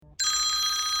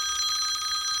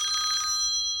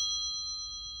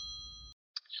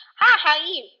How are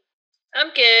you? I'm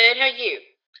good. How are you?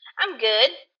 I'm good.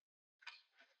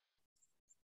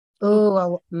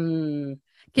 Oh,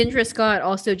 Kendra Scott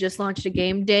also just launched a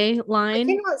game day I line.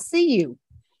 cannot see you.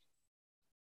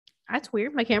 That's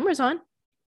weird. My camera's on.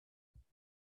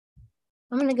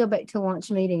 I'm going to go back to launch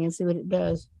meeting and see what it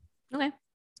does. Okay.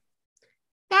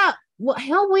 Yeah. Well,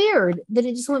 how weird that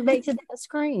it just went back to that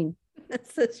screen.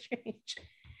 That's so strange.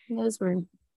 That's weird.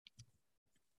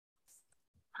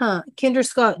 Huh. Kendra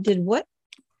Scott did what?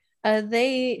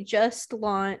 They just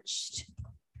launched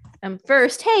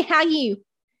first. Hey, how you?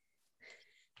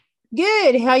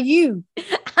 Good. How you?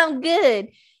 I'm good.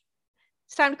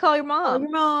 It's time to call your mom. Call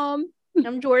your mom.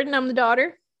 I'm Jordan. I'm the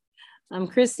daughter. I'm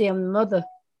Christy. I'm the mother.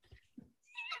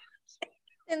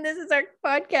 And this is our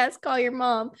podcast, Call Your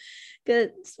Mom, because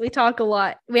we talk a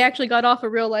lot. We actually got off a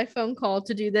real life phone call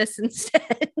to do this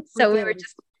instead. So we were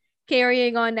just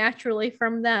carrying on naturally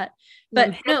from that. But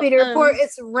I'm happy to report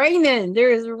it's raining.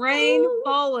 There is rain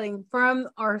falling from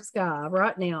our sky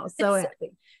right now. So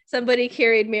happy. Somebody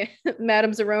carried me,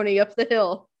 Madame Zeroni, up the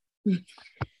hill.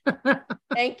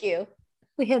 Thank you.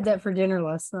 We had that for dinner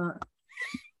last night.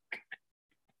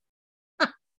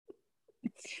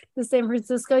 The San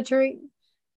Francisco treat.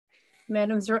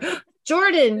 Madame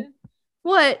Jordan.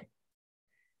 What?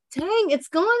 Dang, it's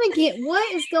gone again.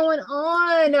 What is going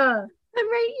on? I'm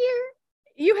right here.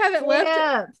 You haven't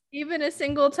left even a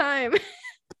single time.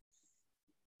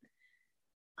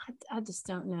 I just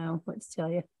don't know what to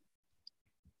tell you.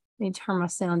 I need to turn my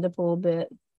sound up a little bit.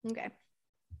 Okay.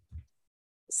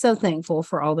 So thankful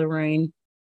for all the rain.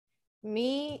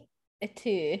 Me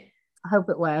too. I hope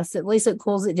it lasts. At least it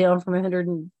cools it down from 100.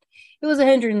 It was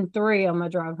 103 on my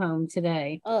drive home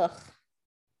today. Ugh.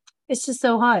 It's just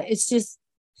so hot. It's just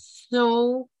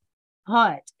so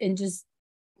hot and just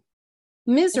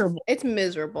miserable. It's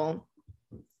miserable.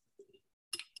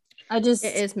 It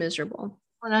is miserable.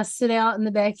 When I sit out in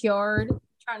the backyard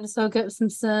trying to soak up some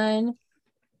sun,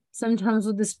 sometimes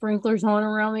with the sprinklers on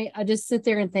around me, I just sit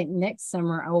there and think next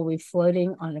summer I will be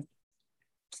floating on a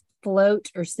float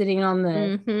or sitting on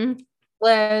the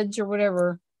ledge or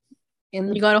whatever.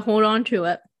 You got to hold on to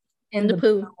it in the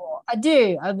pool. I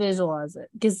do. I visualize it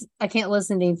because I can't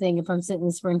listen to anything if I'm sitting in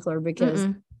the sprinkler because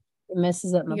it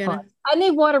messes up my pods. I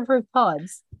need waterproof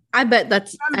pods. I bet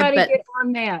that's somebody get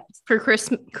on that for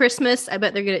Christmas. I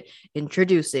bet they're gonna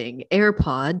introducing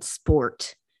AirPod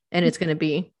Sport, and it's gonna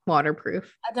be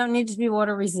waterproof. I don't need to be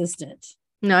water resistant.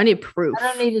 No, I need proof. I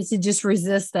don't need it to just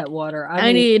resist that water.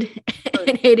 I need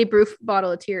an 80 proof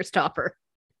bottle of tear stopper.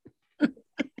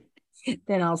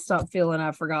 Then I'll stop feeling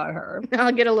I forgot her.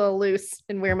 I'll get a little loose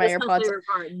and wear my AirPods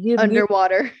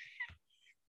underwater.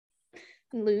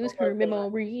 Lose her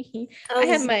memory. I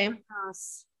have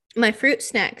my fruit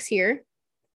snacks here,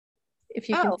 if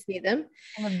you can see them.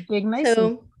 And a big mason.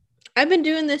 So I've been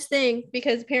doing this thing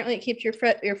because apparently it keeps your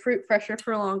fruit fresher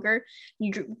for longer.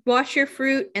 You wash your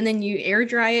fruit and then you air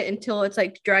dry it until it's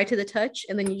like dry to the touch,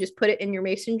 and then you just put it in your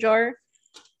mason jar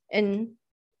and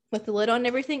with the lid on and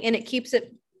everything, and it keeps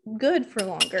it good for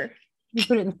longer. You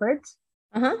put it in the fridge?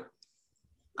 Uh-huh.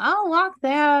 I like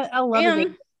that. I love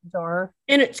it. Jar.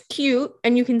 And it's cute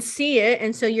and you can see it,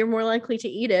 and so you're more likely to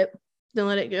eat it than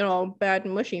let it get all bad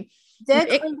and mushy. Dad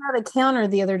cleaned out a counter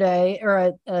the other day,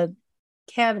 or a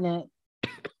cabinet,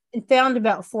 and found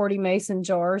about 40 mason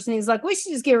jars, and he's like, we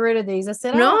should just get rid of these. I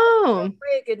said, no, a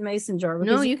good mason jar.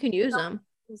 No, you can use them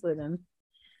with them.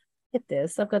 Get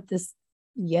this. I've got this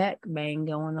yak bang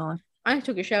going on. I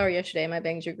took a shower yesterday. My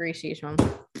bangs are greasy, so I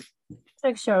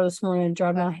took a shower this morning and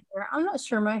dried my hair. I'm not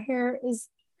sure my hair is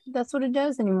that's what it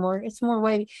does anymore. It's more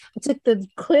wavy. I took the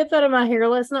clip out of my hair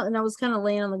last night, and I was kind of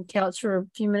laying on the couch for a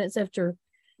few minutes after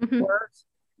work,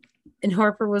 and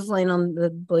Harper was laying on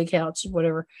the blue couch,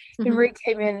 whatever. And Rick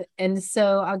came in, and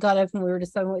so I got up and we were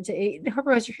deciding what to eat. And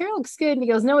Harper goes, your hair looks good. And he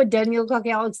goes, no, it doesn't. You look like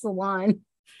Alex the Lion.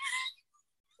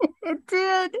 It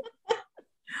did.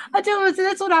 I told him, I said,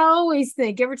 that's what I always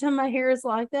think. Every time my hair is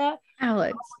like that.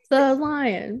 Alex the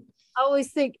Lion. I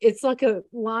always think it's like a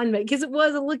line mate, because it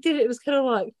was. I looked at it, it was kind of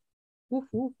like, woof,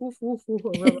 woof, woof, woof,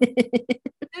 woof.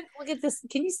 Look at this.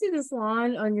 Can you see this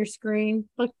line on your screen?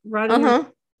 Like right on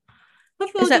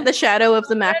Is that the shadow of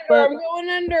the MacBook? I'm going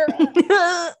under.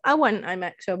 I want an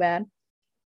iMac so bad.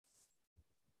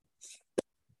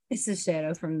 It's the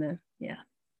shadow from the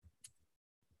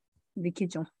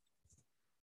kitchen.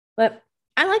 But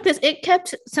I like this. It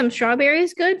kept some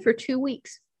strawberries good for 2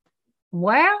 weeks.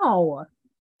 Wow.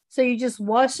 So you just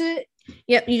wash it?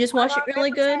 Yep. You just wash it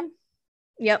really good.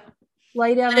 Yep.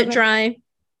 Lay down. Let it dry.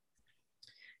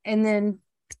 And then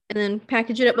and then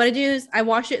package it up. What I do is I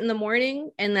wash it in the morning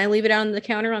and I leave it out on the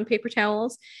counter on paper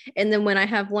towels. And then when I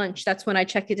have lunch, that's when I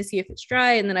check it to see if it's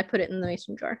dry, and then I put it in the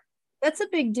mason jar. That's a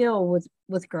big deal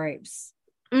with grapes.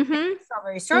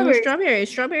 Mm-hmm.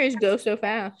 Strawberries go so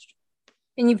fast.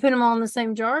 And you put them all in the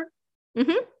same jar?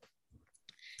 Mm-hmm.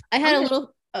 I had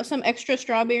some extra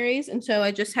strawberries, and so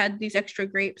I just had these extra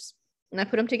grapes, and I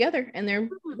put them together, and they're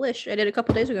delish. I did a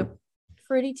couple days ago.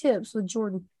 Fruity tips with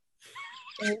Jordan.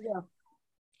 There you go.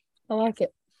 I like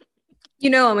it. You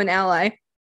know I'm an ally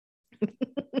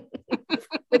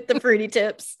with the fruity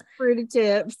tips. Fruity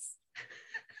tips.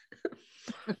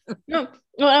 No,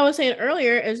 what I was saying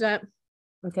earlier is that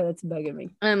okay, that's bugging me.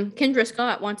 Kendra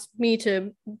Scott wants me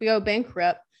to go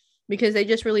bankrupt because they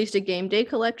just released a game day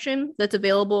collection that's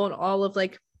available in all of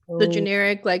like the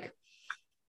generic like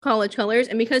college colors,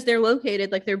 and because they're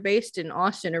located like they're based in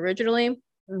Austin originally,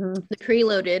 the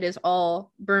preloaded is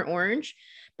all burnt orange,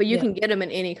 but you can get them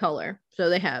in any color. So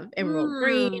they have emerald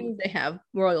green, they have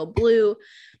royal blue,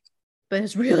 but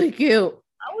it's really cute.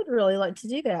 I would really like to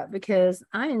do that because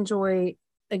I enjoy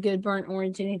a good burnt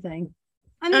orange anything.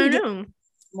 I need to get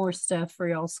more stuff for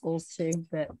y'all schools too,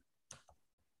 but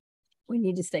we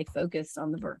need to stay focused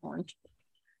on the burnt orange.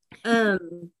 I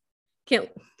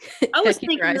was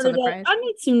thinking the other day, I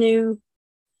need some new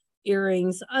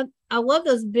earrings. I love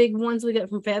those big ones we got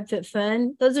from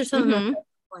FabFitFun. Those are some of my favorite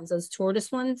ones, those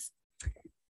tortoise ones.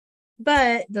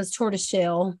 But those tortoise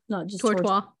shell, not just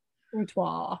TortWa.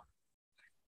 TortWa.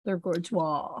 They're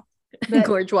GorgeWa.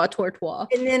 GorgeWa TortWa.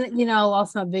 And then, I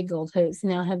lost my big gold hoops.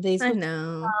 Now I have these. I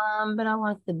know. But I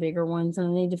like the bigger ones, and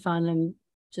I need to find them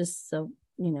just so,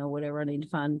 whatever I need to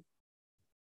find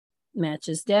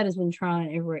matches. Dad has been trying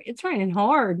everywhere. It's raining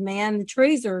hard, man. The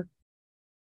trees are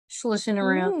slushing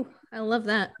around. Ooh, I love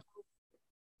that.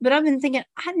 But I've been thinking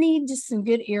I need just some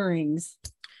good earrings.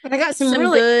 But I got some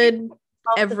really good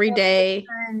everyday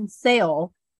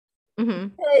sale.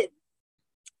 But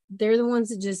they're the ones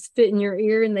that just fit in your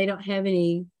ear, and they don't have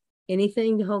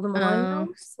anything to hold them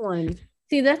on.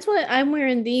 See, that's what I'm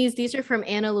wearing. These are from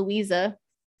Anna Luisa.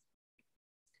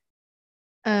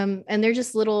 And they're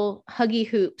just little huggy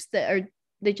hoops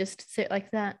they just sit like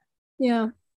that. Yeah.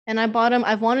 And I bought them.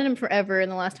 I've wanted them forever.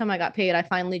 And the last time I got paid, I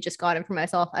finally just got them for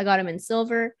myself. I got them in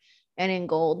silver and in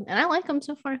gold, and I like them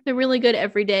so far. They're really good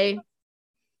every day.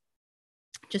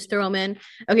 Just throw them in.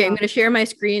 Okay, I'm going to share my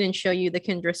screen and show you the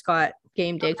Kendra Scott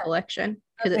game day collection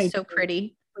because it's so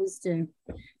pretty. Please do.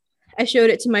 I showed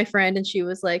it to my friend, and she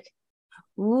was like,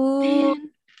 "Ooh, man.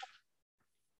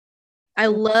 I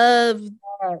love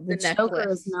the choker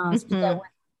is nice, but that would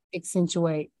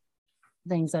accentuate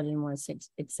things I didn't want to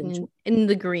accentuate. In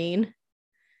the green.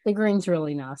 The green's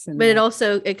really nice. But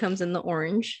it comes in the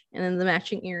orange and then the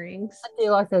matching earrings. I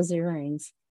do like those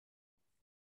earrings.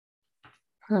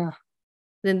 Huh.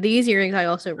 Then these earrings I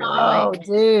also really like. Oh,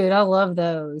 dude, I love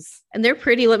those. And they're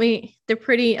pretty. They're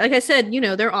pretty. Like I said,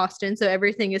 they're Austin, so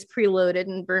everything is preloaded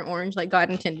and burnt orange like God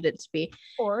intended it to be.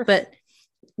 But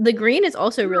the green is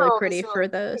also really pretty for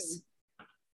those.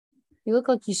 You look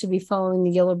like you should be following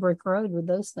the yellow brick road with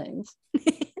those things.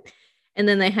 And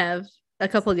then they have a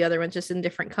couple of the other ones just in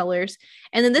different colors.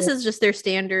 And then this is just their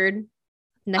standard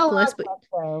necklace, but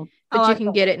you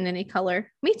can get it in any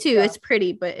color. Me too. Yeah. It's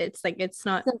pretty, but it's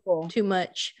not simple. Too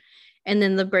much. And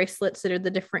then the bracelets that are the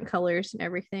different colors and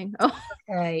everything. Oh,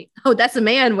 okay. Oh, that's a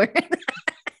man wearing that.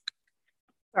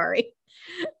 Sorry.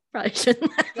 Probably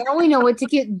shouldn't. Now we know what to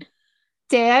get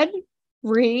Dad,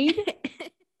 Reed,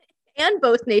 and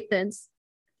both Nathans.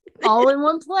 All in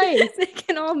one place. They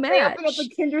can all match. They open up a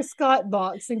Kendra Scott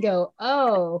box and go,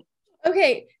 oh.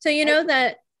 Okay, so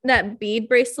that bead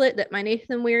bracelet that my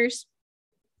Nathan wears,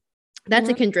 that's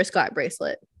a Kendra Scott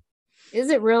bracelet. Is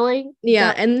it really?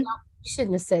 Yeah, and you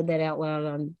shouldn't have said that out loud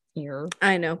on here.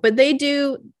 I know, but they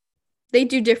do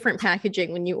different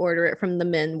packaging when you order it from the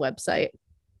men website.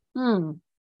 Well,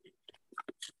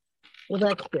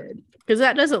 that's good. Because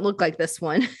that doesn't look like this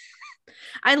one.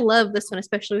 I love this one,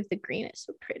 especially with the green. It's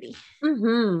so pretty.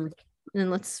 And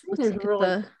then let's look at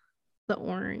the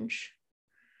orange.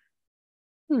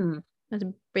 That's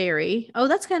a berry. Oh,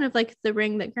 that's kind of like the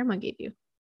ring that Grandma gave you.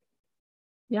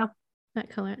 Yeah. That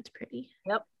color, it's pretty.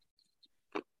 Yep.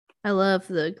 I love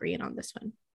the green on this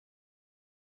one.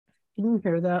 You didn't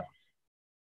hear that.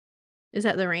 Is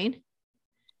that the rain?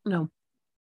 No.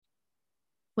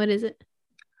 What is it?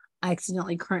 I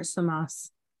accidentally crunched some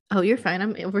ice. Oh, you're fine.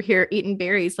 I'm over here eating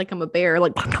berries like I'm a bear.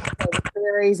 Like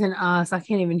berries and ice. I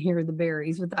can't even hear the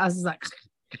berries, but the ice is like.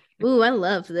 Ooh, I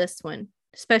love this one,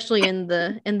 especially in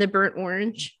the burnt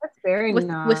orange. That's very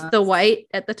nice. With the white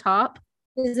at the top.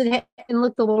 And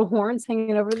look, the little horns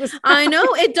hanging over the side. I know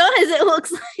it does. It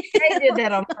looks like They did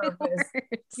that on purpose.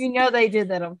 You know they did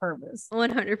that on purpose.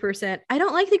 100%. I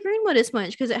don't like the green one as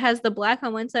much because it has the black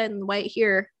on one side and the white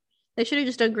here. They should have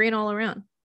just done green all around.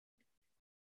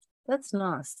 That's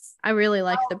nice. I really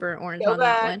like the burnt orange Go on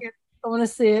that back. one. I want to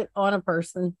see it on a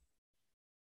person.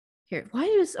 Here, why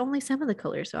is only some of the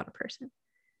colors on a person?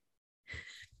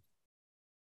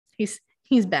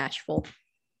 He's bashful.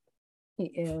 He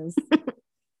is.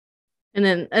 And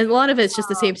then a lot of it's just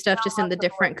the same stuff, just in the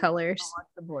different colors. I like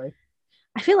the blue.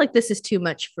 I feel like this is too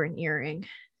much for an earring.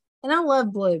 And I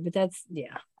love blue, but that's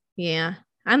Yeah,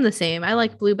 I'm the same. I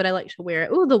like blue, but I like to wear it.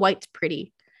 Oh, the white's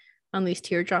pretty on these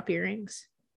teardrop earrings.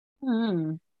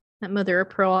 That mother of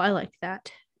pearl, I like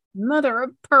that. Mother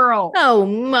of pearl. Oh,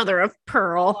 mother of I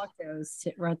pearl. like those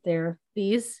sit right there.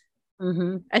 These.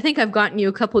 Mm-hmm. I think I've gotten you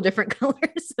a couple different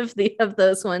colors of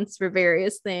those ones for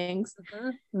various things.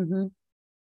 Mm-hmm.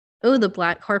 Oh, the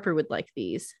black Harper would like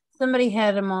these. Somebody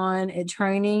had them on at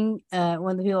training.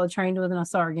 One of the people I trained with, and I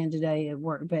saw her again today at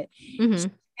work, but she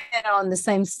had on the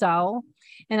same style.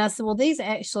 And I said, well, these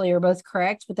actually are both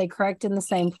cracked, but they cracked in the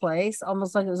same place,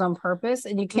 almost like it was on purpose.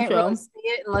 And you can't really see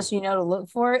it unless you know to look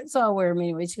for it. So I wear them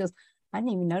anyway. She goes, I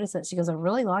didn't even notice that. She goes, I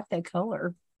really like that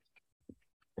color.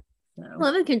 So. I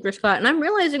love a Kendra Scott. And I'm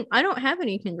realizing I don't have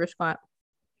any Kendra Scott.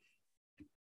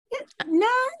 No.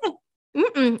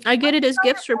 I get it as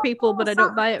gifts for people, but I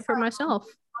don't buy it for myself.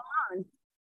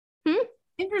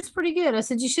 Kendra's pretty good. I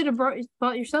said, you should have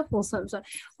bought yourself a little something.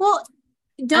 Well,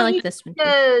 I like this one.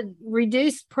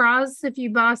 Reduced price if you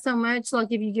buy so much. Like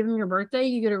if you give them your birthday,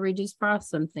 you get a reduced price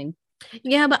something.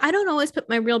 Yeah, but I don't always put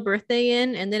my real birthday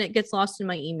in, and then it gets lost in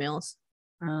my emails.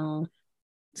 Oh.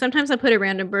 Sometimes I put a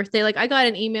random birthday. Like I got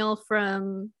an email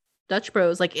from Dutch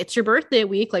Bros, like it's your birthday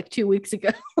week, like 2 weeks ago.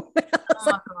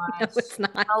 No, it's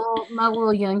not. My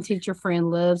little young teacher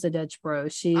friend loves a Dutch Bro.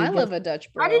 I love a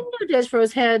Dutch Bro. I didn't know Dutch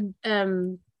Bros had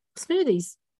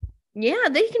smoothies. Yeah,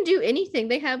 they can do anything.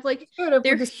 They have like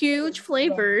they're huge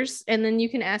flavors, and then you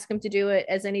can ask them to do it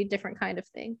as any different kind of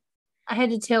thing. I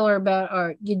had to tell her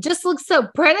about you just look so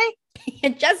pretty.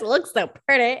 It just looks so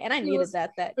pretty, and I needed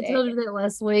that day. I told her that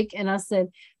last week, and I said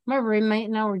my roommate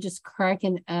and I were just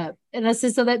cracking up, and I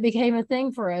said so that became a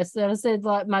thing for us. And I said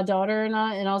like my daughter and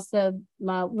I, and also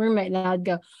my roommate and I'd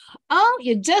go, "Oh,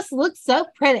 you just look so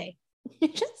pretty. You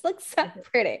just look so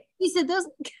pretty." He said those.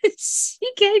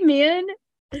 She came in.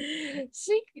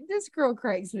 This girl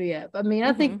cracks me up. I mean,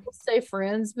 I think we'll stay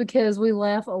friends because we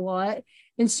laugh a lot.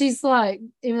 And she's like,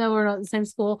 even though we're not in the same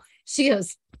school, she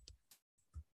goes,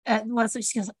 last week,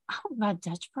 she goes, oh, my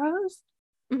Dutch Bros.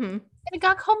 And a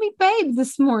guy called me babe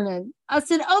this morning. I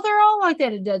said, oh, they're all like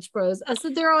that at Dutch Bros. I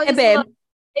said, they're all hey babe. Like,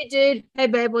 hey dude, hey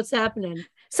babe, what's happening?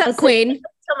 Sup, queen?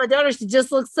 Tell my daughter she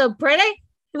just looks so pretty.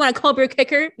 You want a cold brew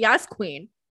kicker? Yes, queen.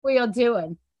 What y'all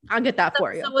doing? I'll get that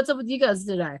for you. So what's up with you guys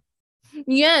today?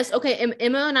 Yes. Okay.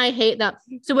 Emma and I hate that.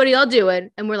 So what are y'all doing?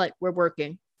 And we're like, we're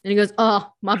working. And he goes,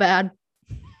 oh, my bad.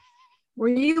 Were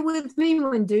you with me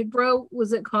when Dude Bro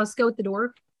was at Costco at the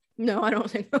door? No, I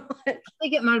don't think so. I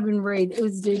think it might have been Reed. It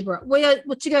was Dude Bro.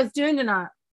 What you guys doing tonight?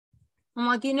 I'm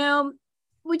like,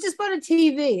 we just bought a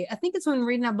TV. I think it's when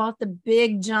Reed and I bought the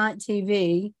big giant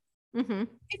TV. And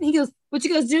he goes, what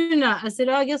you guys doing tonight? I said,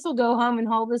 oh, I guess we'll go home and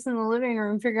haul this in the living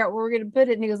room and figure out where we're going to put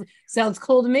it. And he goes, sounds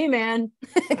cool to me, man.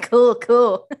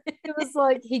 Cool. It was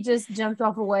like he just jumped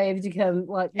off a wave to come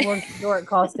like work the door at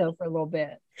Costco for a little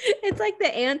bit. It's like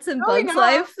the ants in Bug's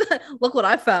Life. Look what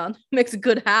I found. Makes a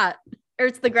good hat. Or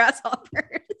it's the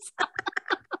grasshoppers.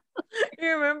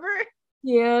 You remember?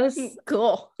 Yes.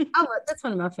 Cool. That's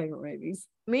one of my favorite movies.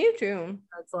 Me too.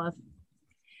 That's life.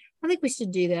 I think we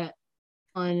should do that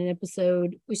on an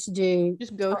episode. We should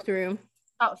just go through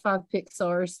top 5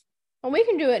 Pixars. Well, we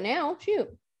can do it now. Shoot.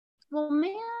 Well,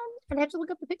 man, I'd have to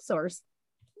look up the Pixars.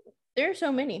 There are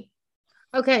so many.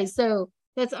 Okay, so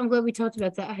I'm glad we talked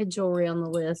about that. I had jewelry on the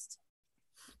list.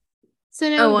 So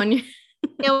now,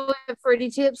 now we have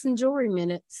Freddie Tips and Jewelry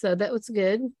Minute. So that was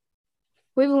good.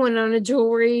 We even went on a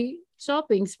jewelry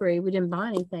shopping spree. We didn't buy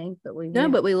anything, but we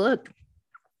looked.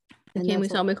 And we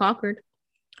saw me conquered.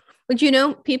 But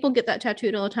people get that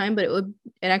tattooed all the time, but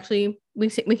we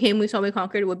saw me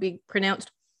conquered, it would be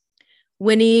pronounced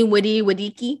Winnie Woody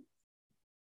Wadiki.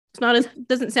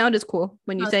 Doesn't sound as cool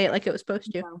when you say it like it was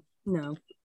supposed to. No.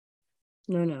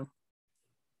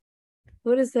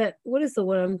 What is that? What is the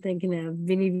one I'm thinking of?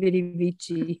 Vini Vidi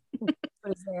Vici. What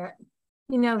is that?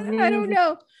 I don't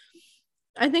know.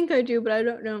 I think I do, but I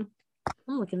don't know.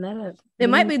 I'm looking that up. It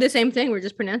might be the same thing. We're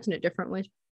just pronouncing it different ways.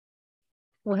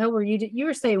 Well, how were you? You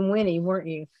were saying Winnie, weren't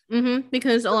you?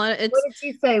 Because a lot of it's. What did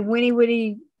you say? Winnie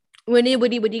Woody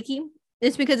Wadiki.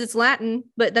 It's because it's Latin,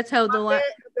 but that's how I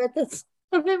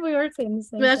bet we are saying the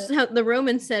same that's thing. how the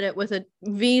Romans said it, with a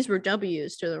V's were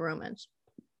W's to the Romans.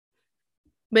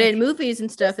 But in movies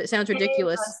and stuff, it sounds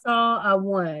ridiculous. I saw I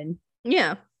won.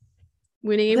 Yeah.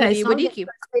 Woody Okay, so Wadiki.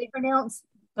 they pronounce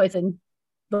button.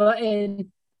 What?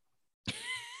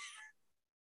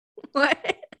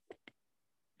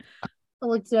 I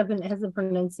looked it up and it has a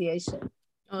pronunciation.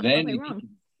 Oh, it's probably wrong.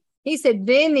 He said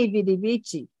Veni Vidi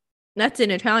Vici. That's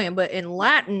in Italian, but in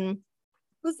Latin,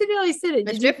 Listen to how he said it.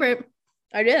 it's different.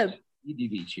 I did.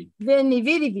 Veni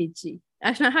Vidi Vici.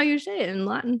 That's not how you say it in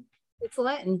Latin. It's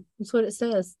Latin. That's what it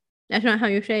says. That's not how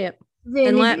you say it. Veni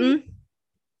In Vidi.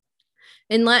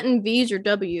 Latin, V's or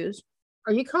W's.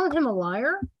 Are you calling him a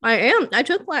liar? I am. I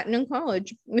took Latin in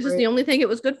college. This is the only thing it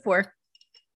was good for.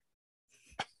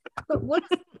 But what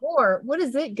is it for? What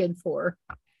is it good for?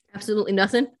 Absolutely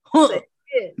nothing.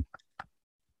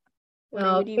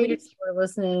 Well, Peter's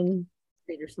listening.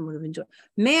 Peterson would have enjoyed.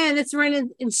 Man, it's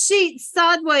raining in sheets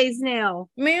sideways now.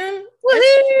 Man,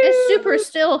 it's super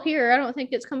still here. I don't think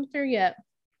it's come through yet.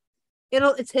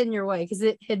 It's heading your way because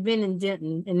it had been in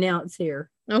Denton and now it's here.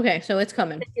 Okay, so it's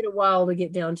coming. It'll take it a while to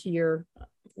get down to your.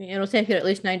 It'll take it at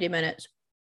least 90 minutes.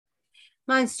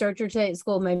 My instructor today at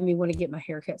school made me want to get my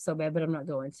haircut so bad, but I'm not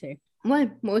going to. Why?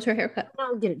 What was her haircut?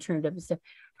 I'll get it trimmed up and stuff.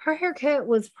 Her haircut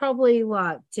was probably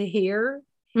like to here.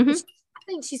 Mm-hmm. I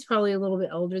think she's probably a little bit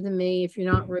older than me. If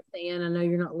you're not Ruth Ann, I know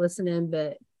you're not listening,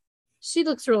 but she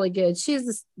looks really good.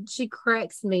 She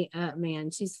cracks me up,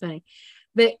 man. She's funny.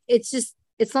 But it's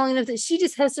long enough that she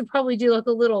just has to probably do like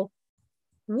a little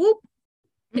whoop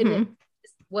and it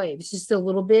just waves just a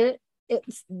little bit.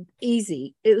 It's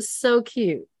easy. It was so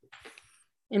cute.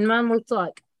 And mine looked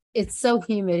like it's so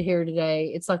humid here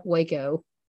today. It's like Waco.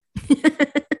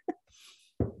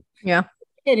 Yeah.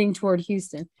 Heading toward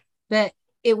Houston. But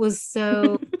it was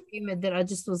so humid that I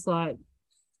just was like,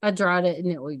 I dried it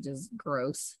and it was just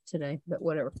gross today, but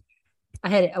whatever.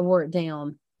 I wore it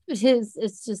down.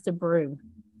 It's just a broom.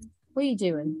 What are you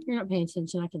doing? You're not paying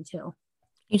attention. I can tell.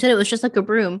 You said it was just like a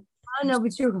broom. I know,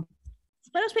 but you're.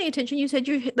 I was paying attention. You said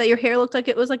that your hair looked like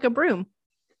it was like a broom.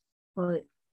 What?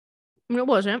 It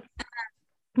wasn't.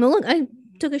 Well, look, I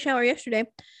took a shower yesterday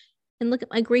and look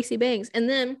at my greasy bangs. And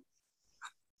then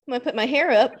when I put my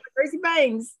hair up. Greasy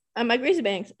bangs. My greasy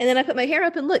bangs. And then I put my hair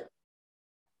up and look.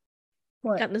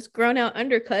 What? Got this grown out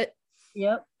undercut.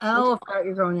 Yep. Oh, I forgot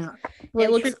you're growing out. Well,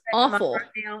 it looks awful.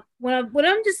 When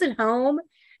I'm just at home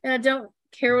and I don't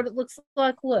care what it looks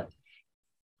like, look.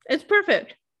 It's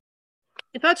perfect.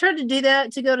 If I tried to do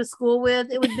that to go to school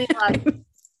with, it would be like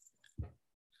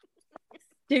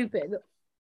stupid.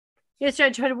 Yesterday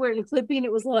I tried to wear it in a clippy and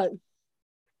it was like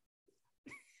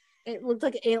it looked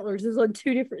like antlers. It was on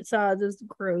two different sides. It was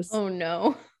gross. Oh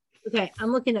no. Okay,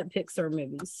 I'm looking at Pixar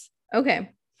movies. Okay.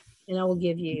 And I will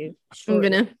give you I'm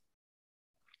gonna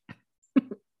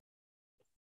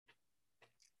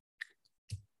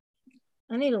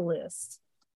I need a list.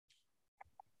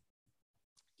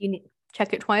 You need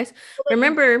check it twice.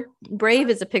 Remember, Brave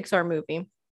is a Pixar movie.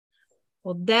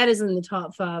 Well, that is in the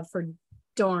top 5 for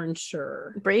darn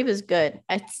sure. Brave is good.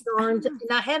 And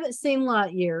I haven't seen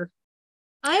Lightyear.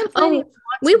 I am planning.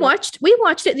 We watched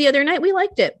it the other night. We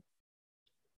liked it.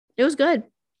 It was good.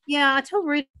 Yeah, I told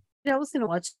Rita I was going to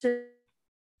watch it.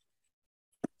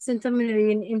 Since I'm going to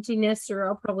be an empty nester,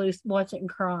 I'll probably watch it and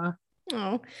cry.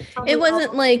 Oh, it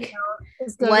wasn't like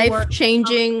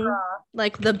life-changing,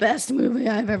 like the best movie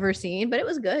I've ever seen, but it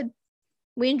was good.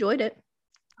 We enjoyed it.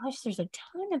 Gosh, there's a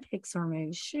ton of Pixar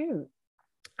movies. Shoot.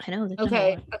 I know.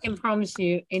 Okay, I can promise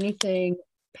you anything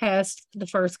past the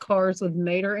first Cars with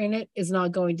Mater in it is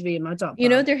not going to be in my top 5. You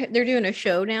know, they're doing a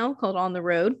show now called On the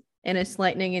Road, and it's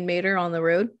Lightning and Mater on the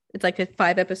Road. It's like a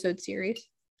 5-episode series.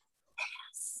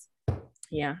 Yes.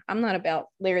 Yeah, I'm not about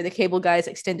Larry the Cable Guy's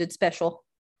extended special.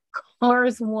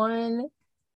 Cars 1,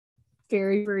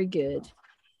 very, very good.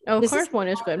 Oh, Cars 1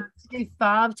 is good. Do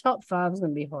 5, top 5 is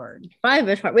going to be hard. 5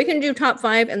 is hard. We can do top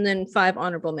 5 and then 5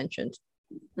 honorable mentions.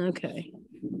 Okay.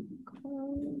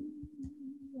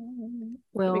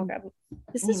 Well,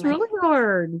 this is really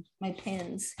hard. My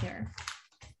pens here.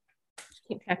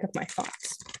 Keep track of my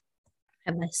thoughts. I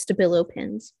have my Stabilo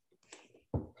pens.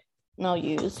 And I'll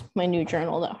use my new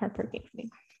journal that Harper gave me.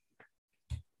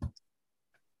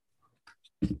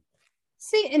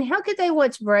 See, and how could they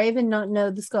watch Brave and not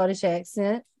know the Scottish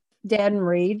accent? Dad and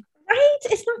Reed. Right?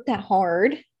 It's not that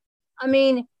hard. I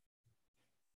mean,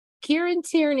 Kieran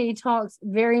Tierney talks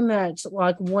very much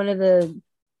like one of the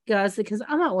guys because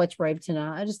I might watch Brave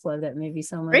tonight. I just love that movie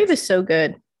so much. Brave is so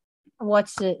good. I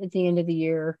watched it at the end of the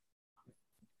year.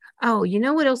 Oh, you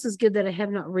know what else is good that I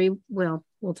have not well,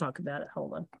 we'll talk about it.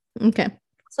 Hold on. Okay.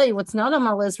 tell you what's not on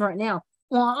my list right now.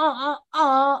 Ollie.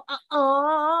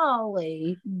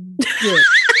 Good.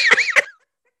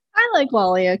 I like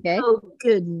Wally. Okay. Oh,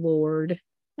 good Lord.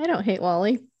 I don't hate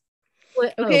Wally.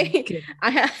 What? Okay.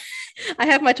 Oh, I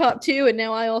have my top 2, and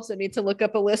now I also need to look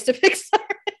up a list of Pixar.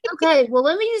 okay. Well,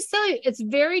 let me just tell you, it's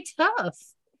very tough.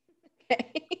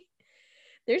 Okay.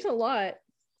 There's a lot.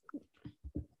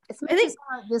 I think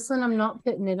this one, I'm not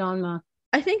putting it on my.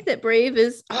 I think that Brave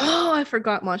is. Oh, I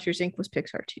forgot Monsters Inc. was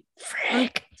Pixar too.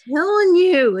 Frick. I'm telling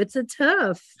you, it's a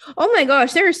tough. Oh my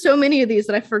gosh, there are so many of these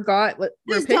that I forgot what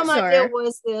were Whose Pixar. idea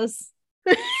was this?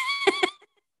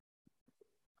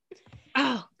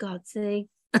 Oh God, see.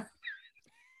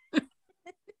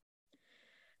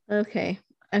 Okay,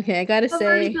 I gotta I've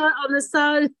already say, got on the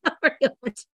side. I already got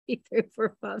 1, 2, 3,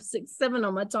 4, 5, 6, 7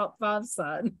 on my top 5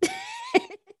 side.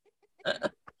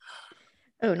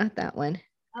 oh, not that one.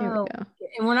 There we go.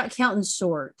 And we're not counting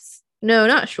shorts. No,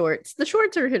 not shorts. The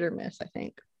shorts are hit or miss, I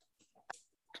think.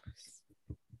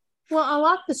 Well, I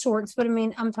like the shorts, but I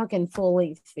mean, I'm talking full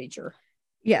length feature.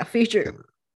 Yeah, feature.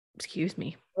 Excuse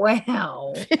me.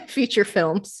 Wow. Feature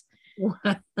films.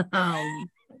 Wow. I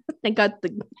got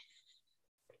the.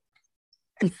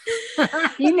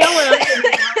 You know what I'm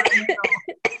thinking about right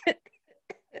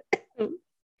now.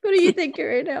 What are you thinking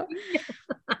right now?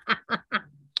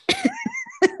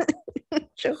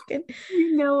 Joking.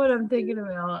 You know what I'm thinking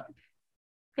about.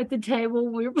 At the table,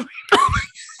 we're.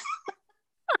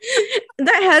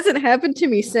 That hasn't happened to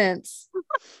me since.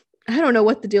 I don't know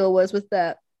what the deal was with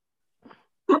that.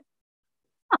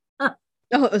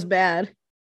 Oh, it was bad.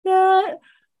 Oh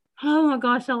my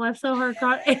gosh, I laughed so hard.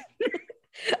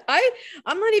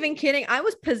 I'm not even kidding. I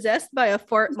was possessed by a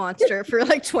fart monster for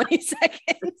like 20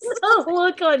 seconds. The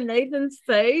look on Nathan's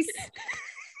face.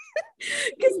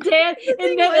 Because dad,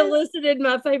 and that elicited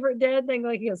my favorite dad thing.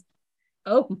 Like he goes,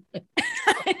 "Oh."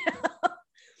 I know.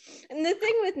 And the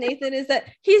thing with Nathan is that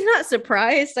he's not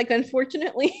surprised. Like,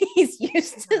 unfortunately, he's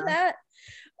used to that.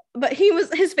 But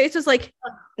his face was like,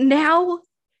 now,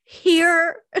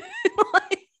 here.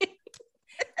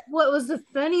 What was the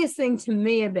funniest thing to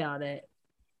me about it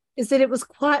is that it was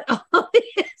quite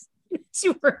obvious that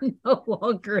you were no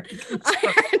longer in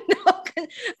control.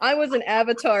 I was an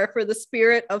avatar for the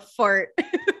spirit of fart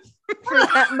for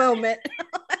that moment.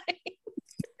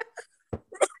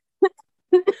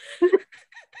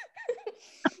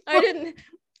 I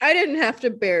didn't have to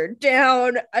bear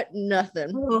down at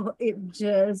nothing. Oh, it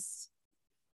just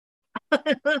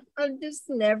I'm just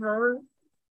never.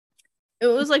 It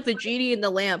was like the genie in the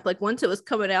lamp. Like once it was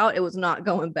coming out, it was not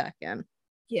going back in.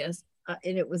 Yes,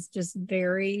 and it was just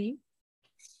very.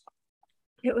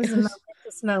 It was a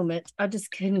momentous moment. I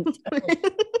just couldn't.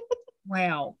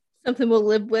 Wow. Something we'll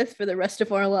live with for the rest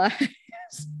of our lives.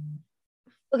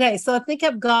 Okay, so I think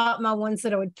I've got my ones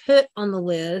that I would put on the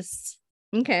list.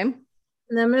 Okay. And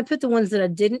then I'm going to put the ones that I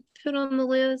didn't put on the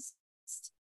list,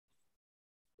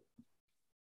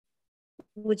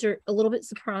 which are a little bit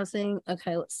surprising.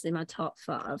 Okay, let's see. My top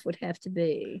 5 would have to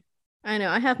be. I know.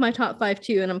 I have my top 5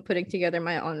 too, and I'm putting together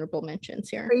my honorable mentions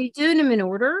here. Are you doing them in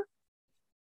order?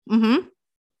 Mm-hmm.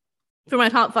 For my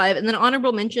top 5, and then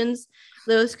honorable mentions,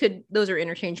 those are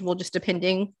interchangeable, just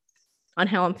depending on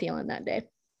how I'm feeling that day.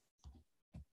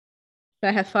 But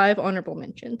I have 5 honorable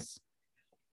mentions.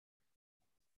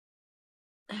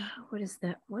 What is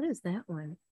that? What is that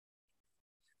one?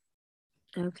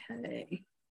 Okay.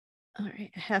 All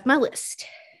right, I have my list.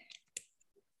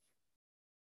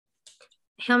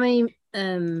 How many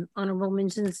honorable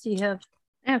mentions do you have?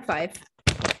 I have 5.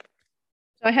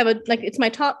 So I have it's my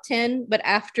top 10, but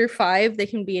after 5, they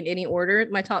can be in any order.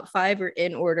 My top 5 are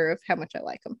in order of how much I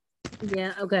like them.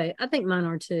 Yeah, okay. I think mine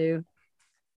are too.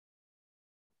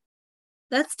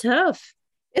 Like tough.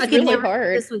 It's really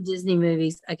hard. This with Disney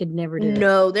movies, I could never do it.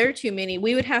 No, there are too many.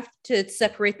 We would have to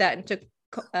separate that into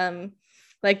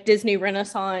like Disney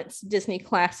Renaissance, Disney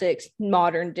classics,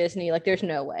 modern Disney. Like there's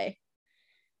no way.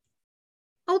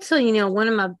 I'll tell you now, one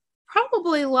of my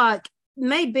probably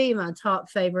maybe my top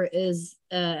favorite is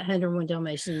 101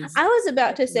 Dalmatians. I was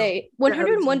about to say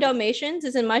 101 Dalmatians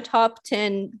is in my top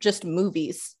 10 just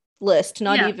movies list,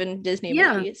 not even Disney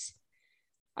movies.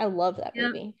 I love that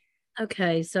movie.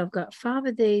 Okay, so I've got 5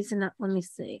 of these, and let me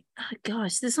see. Oh,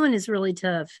 gosh, this one is really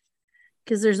tough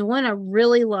because there's one I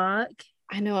really like.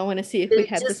 I know. I want to see if we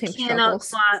had the same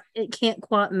struggles. It cannot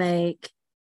quite make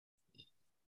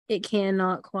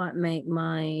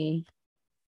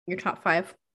your top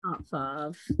 5. Top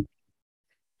 5.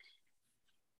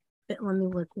 But let me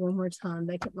look one more time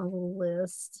back at my little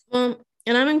list. And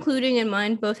I'm including in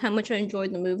mine both how much I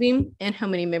enjoyed the movie and how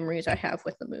many memories I have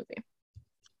with the movie.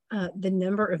 The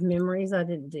number of memories, I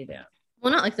didn't do that.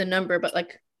 Well, not like the number, but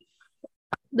like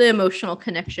the emotional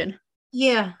connection.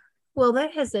 Yeah. Well,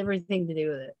 that has everything to do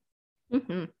with it.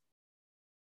 Mm-hmm.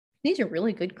 These are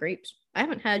really good grapes. I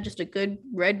haven't had just a good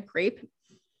red grape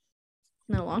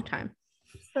in a long time.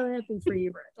 So happy for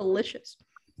you, Brett. Delicious.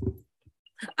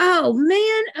 Oh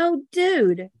man. Oh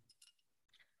dude.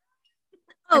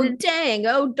 Oh dang.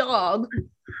 Oh dog.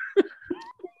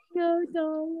 Oh,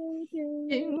 dog.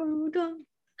 Oh, dog.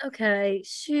 Okay.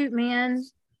 Shoot, man.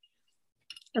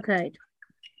 Okay.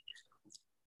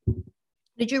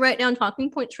 Did you write down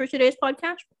talking points for today's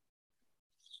podcast?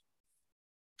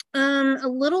 A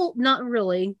little, not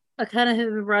really. I kind of have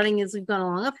been writing as we've gone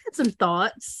along. I've had some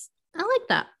thoughts. I like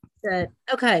that.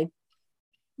 Okay.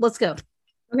 Let's go.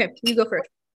 Okay, you go first.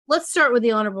 Let's start with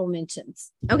the honorable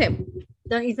mentions. Okay.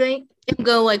 Don't you think?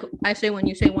 Go like I say when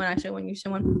you say one, I say when you say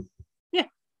one. Yeah.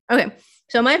 Okay.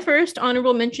 So my first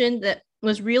honorable mention that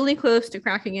was really close to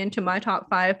cracking into my top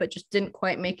 5, but just didn't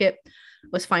quite make it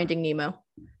was Finding Nemo.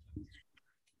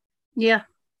 Yeah.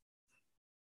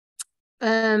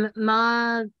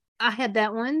 I had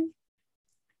that one.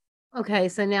 Okay,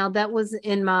 so now that was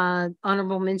in my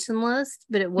honorable mention list,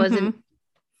 but it wasn't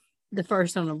the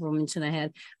first honorable mention I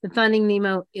had. But Finding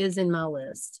Nemo is in my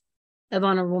list of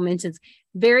honorable mentions.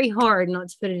 Very hard not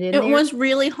to put it in there. It was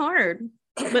really hard,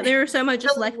 but there were some I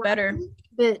just liked better.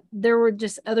 But there were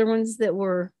just other ones that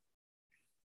were,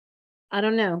 I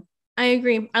don't know. I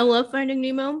agree. I love Finding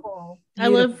Nemo. Oh, I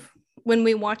love when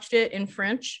we watched it in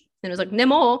French and it was like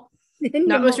Nemo.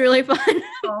 That was really fun.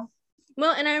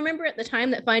 Well, and I remember at the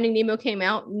time that Finding Nemo came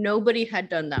out, nobody had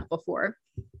done that before.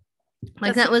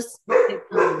 Like it was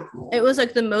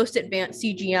like the most advanced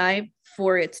CGI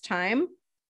for its time.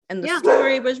 And the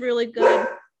story was really good.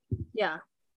 Yeah.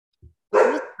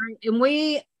 And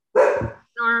we,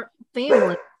 our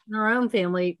family, our own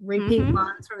family, repeat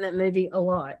lines from that movie a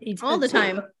lot. All the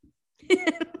time.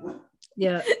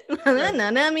 Yeah.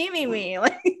 me.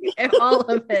 Like all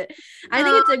of it. I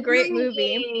think it's a great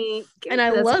movie. And I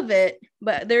love it.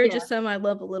 But there are just some I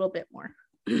love a little bit more.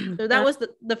 So that was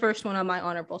the first one on my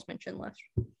honorable mention list.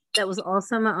 That was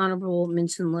also my honorable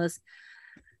mention list.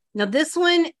 Now this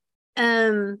one,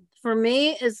 for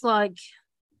me is like,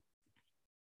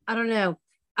 I don't know.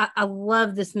 I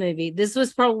love this movie. This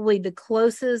was probably the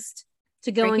closest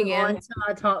to going on to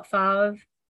my top 5.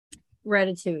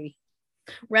 Ratatouille.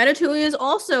 Ratatouille is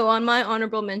also on my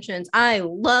honorable mentions. I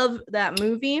love that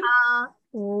movie. I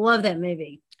love that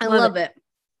movie. I love it.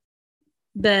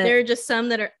 But there are just some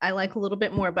that I like a little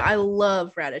bit more, but I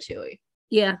love Ratatouille.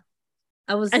 Yeah.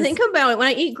 I think about it when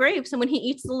I eat grapes and when he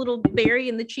eats the little berry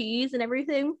and the cheese and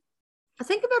everything. I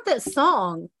think about that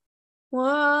song. You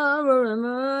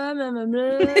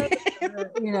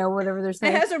know, whatever they're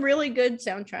saying. It has a really good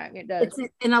soundtrack. It does.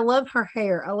 And I love her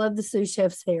hair. I love the sous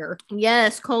chef's hair.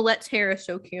 Yes, Colette's hair is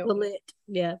so cute. Colette.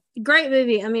 Yeah. Great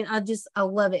movie. I mean, I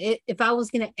love it. If I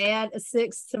was going to add a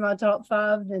 6 to my top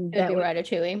 5, then that would be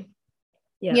Ratatouille.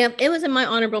 Yeah. Yep, it was in my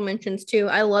honorable mentions too.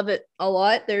 I love it a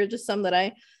lot. There are just some that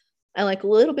I like a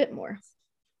little bit more.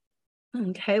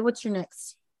 Okay, what's your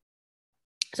next?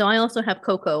 So I also have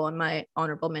Coco on my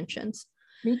honorable mentions.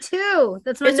 Me too.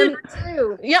 That's my number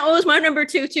 2. Yeah, it was my number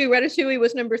 2 too. Ratatouille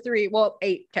was number 3. Well,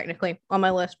 8 technically on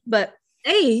my list, but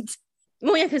 8.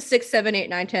 Well, yeah, because 6, 7, 8,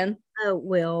 9, 10. Oh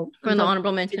well, from the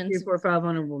honorable mentions. 3, 4, 5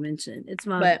 honorable mention. It's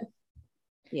my. But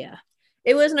yeah.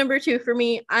 It was number 2 for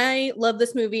me. I love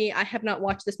this movie. I have not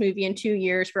watched this movie in 2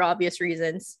 years for obvious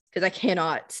reasons because I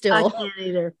cannot still. I can't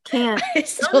either. Can't. I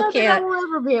still can't. I will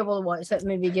ever be able to watch that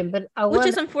movie again, but which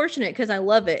is unfortunate because I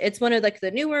love it. It's one of like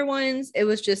the newer ones. It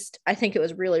was just, I think it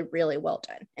was really, really well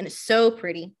done, and it's so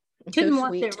pretty. Couldn't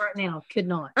watch it right now. Could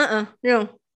not. No,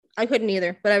 I couldn't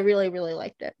either. But I really, really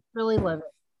liked it. Really love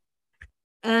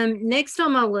it. Next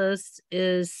on my list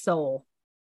is Soul.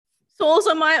 Soul's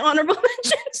on my honorable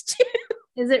mentions too.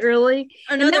 Is it really?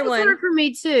 Another one hard for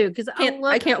me too because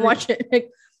I can't watch it.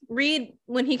 Like, Reed,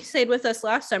 when he stayed with us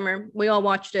last summer, we all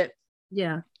watched it.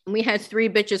 Yeah, and we had 3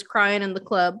 bitches crying in the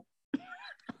club.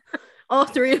 All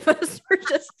 3 of us were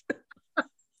just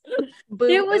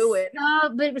boo-booing.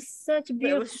 But it was such a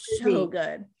beautiful. It was so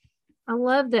good. I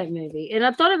love that movie, and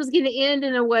I thought it was going to end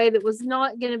in a way that was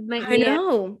not going to make me. I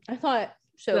know. I thought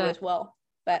so as well,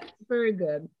 but very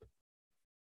good.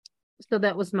 So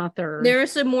that was my 3rd. There are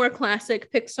some more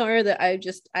classic Pixar that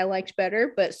I liked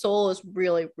better, but Soul is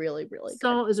really, really, really good.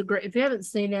 Soul is a great. If you haven't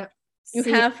seen it,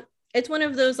 it's one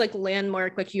of those like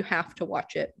landmark, like you have to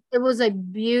watch it. It was a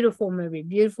beautiful movie,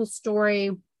 beautiful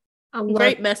story.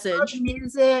 Great message.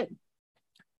 Music.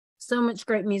 So much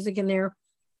great music in there.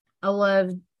 I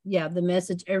loved, the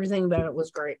message. Everything about it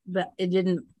was great, but it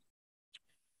didn't.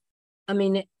 I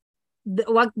mean,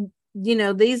 like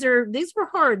these were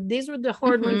hard. These were the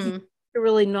hard ones to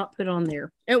really not put on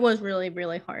there. It was really,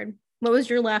 really hard. What was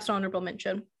your last honorable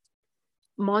mention?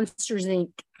 Monsters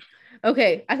Inc.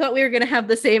 Okay, I thought we were gonna have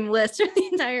the same list for the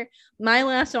entire. My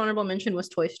last honorable mention was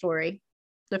Toy Story,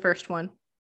 the first one.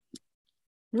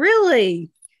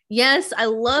 Really? Yes, I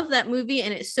love that movie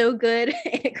and it's so good.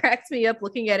 It cracks me up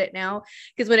looking at it now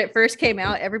because when it first came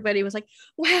out, everybody was like,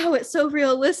 wow, it's so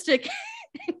realistic.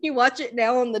 And you watch it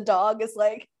now and the dog is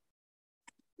like.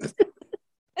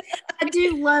 I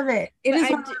do love it. It is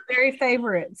one of my very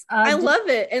favorites. I love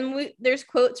it. And there's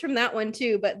quotes from that one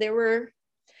too, but there were,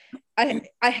 I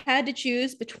had to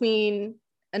choose between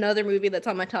another movie that's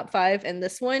on my top 5 and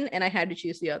this one, and I had to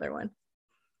choose the other one.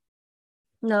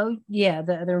 No, yeah,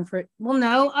 the other one. Well,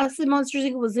 no, I said Monsters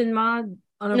Inc. was in my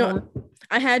honorable. No,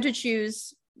 I had to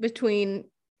choose between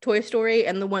Toy Story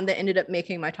and the one that ended up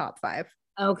making my top 5.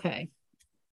 Okay.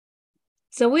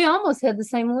 So we almost had the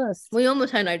same list. We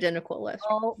almost had an identical list.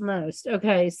 Almost.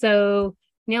 Okay, so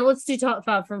now let's do top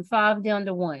 5 from 5 down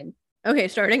to 1. Okay,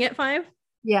 starting at 5?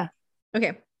 Yeah.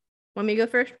 Okay. Want me to go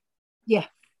first? Yeah.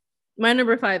 My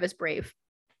number 5 is Brave.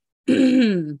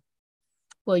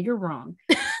 Well, you're wrong.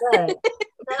 But...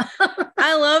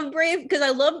 I love Brave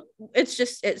because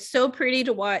it's so pretty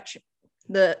to watch.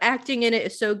 The acting in it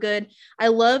is so good. I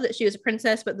love that she was a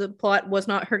princess, but the plot was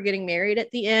not her getting married at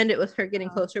the end. It was her getting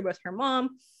closer with her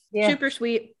mom. Yeah. Super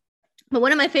sweet. But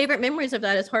one of my favorite memories of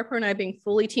that is Harper and I being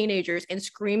fully teenagers and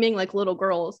screaming like little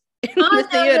girls in the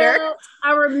theater.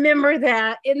 I remember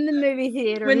that in the movie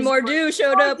theater. When Mordu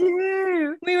showed up,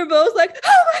 we were both like,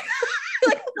 oh my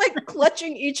God, like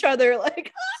clutching each other.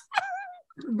 Like,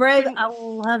 Brave, I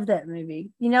love that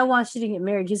movie. You know why she didn't get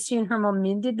married? Because she and her mom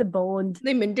mended the bond.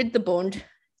 They mended the bond.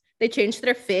 They changed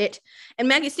their fit. And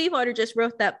Maggie Stiefvater just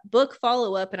wrote that book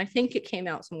follow-up, and I think it came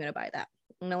out, so I'm going to buy that.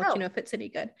 And I'll let you know if it's any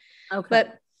good. Okay.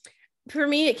 But for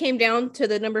me, it came down to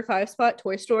the number 5 spot,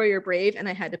 Toy Story or Brave, and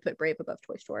I had to put Brave above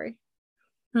Toy Story.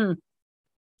 So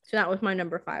that was my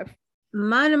number 5.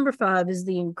 My number 5 is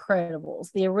The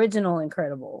Incredibles, the original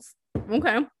Incredibles.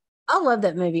 Okay. I love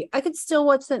that movie. I could still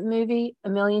watch that movie a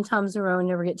million times in a row and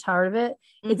never get tired of it.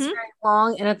 It's very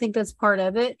long, and I think that's part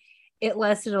of it. It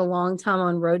lasted a long time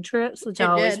on road trips, which I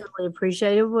always really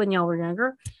appreciated when y'all were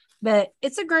younger. But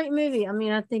it's a great movie. I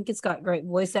mean, I think it's got great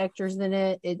voice actors in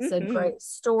it. It's a great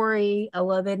story. I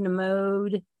love Edna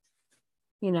Mode.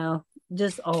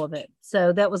 Just all of it.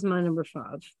 So that was my number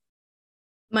 5.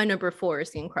 My number 4 is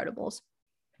The Incredibles.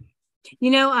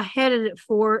 I had it at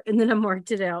 4, and then I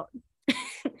marked it out.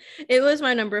 It was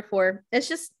my number 4.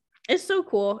 It's so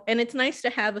cool, and it's nice to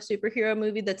have a superhero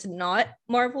movie that's not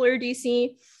Marvel or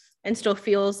DC and still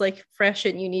feels like fresh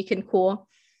and unique and cool.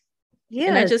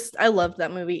 Yeah, and I love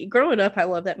that movie. Growing up, I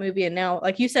love that movie, and now,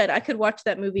 like you said, I could watch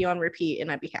that movie on repeat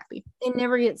and I'd be happy. It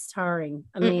never gets tiring.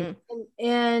 I mean,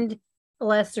 and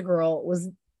Elastigirl was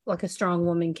like a strong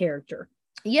woman character.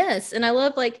 Yes, and I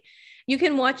love you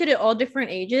can watch it at all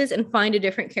different ages and find a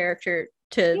different character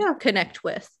to connect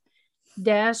with.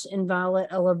 Dash and Violet,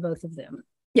 I love both of them.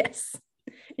 Yes.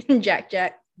 And Jack.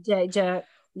 Jack.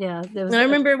 Yeah. I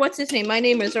remember, what's his name? My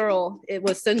Name is Earl. It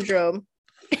was Syndrome.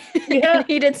 Yeah.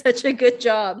 He did such a good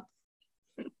job.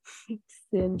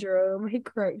 Syndrome. He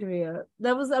cracked me up.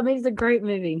 It's a great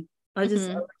movie. I just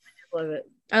I love it.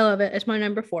 I love it. It's my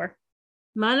number 4.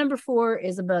 My number 4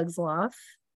 is A Bug's Life.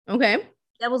 Okay.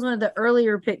 That was one of the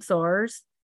earlier Pixar's,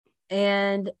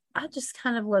 and I just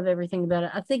kind of love everything about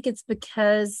it. I think it's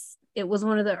because it was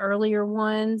one of the earlier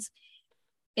ones,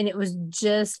 and it was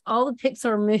just all the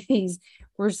Pixar movies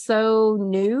were so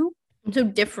new, so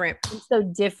different,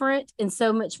 and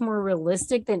so much more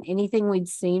realistic than anything we'd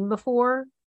seen before.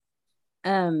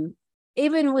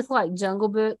 Even with like Jungle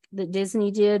Book that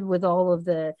Disney did with all of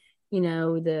the, I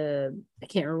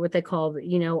can't remember what they call it,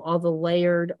 all the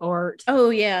layered art. Oh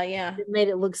yeah. That made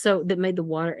it look that made the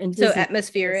water and so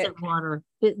atmospheric. Water.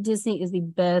 Disney is the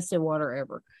best at water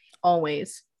ever.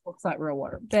 Always. Looks like real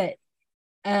water. But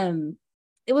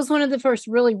it was one of the first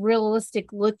really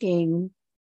realistic looking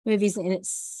movies, and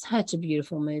it's such a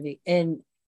beautiful movie, and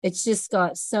it's just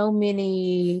got so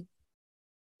many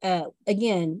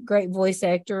again, great voice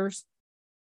actors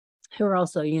who are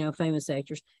also famous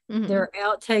actors. Their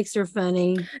outtakes are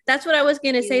funny. That's what I was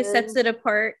gonna say sets it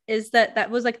apart, is that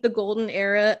was like the golden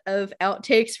era of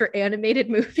outtakes for animated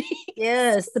movies.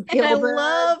 Yes, the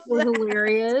Pillbug was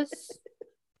hilarious.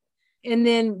 And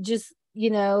then just,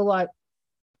 like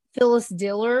Phyllis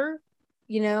Diller,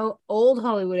 old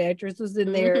Hollywood actress was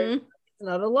in there. It's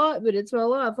not a lot, but it's my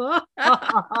life.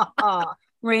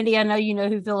 Randy, I know you know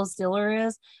who Phyllis Diller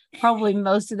is. Probably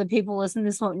most of the people listening to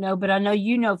this won't know, but I know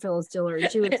you know Phyllis Diller.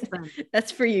 And she was funny.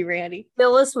 That's for you, Randy.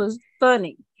 Phyllis was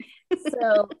funny.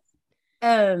 So,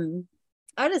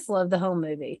 I just love the whole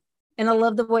movie. And I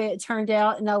love the way it turned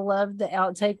out. And I love the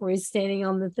outtake where he's standing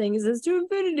on the thing. It says to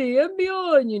infinity and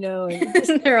beyond,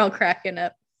 And they're all cracking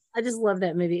up. I just love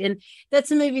that movie. And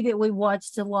that's a movie that we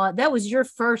watched a lot. That was your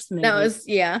first movie. That was,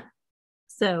 yeah.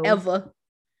 So Eva.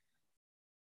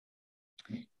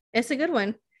 It's a good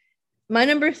one. My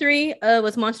number 3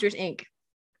 was Monsters, Inc.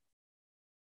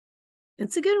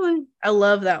 It's a good one. I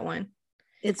love that one.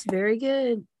 It's very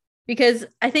good. Because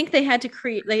I think they had to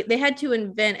create, they had to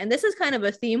invent, and this is kind of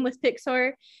a theme with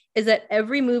Pixar, is that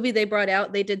every movie they brought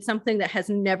out, they did something that has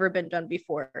never been done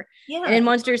before. Yeah. And in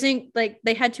Monsters, Inc.,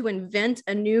 they had to invent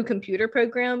a new computer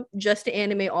program just to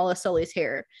animate all of Sully's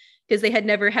hair. Because they had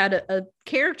never had a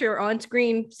character on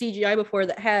screen CGI before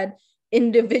that had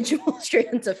individual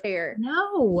strands of hair.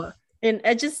 No. And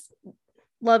I just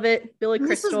love it. Billy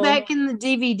Crystal. This was back in the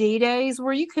DVD days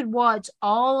where you could watch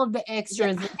all of the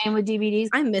extras that came with DVDs.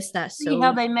 I miss that so See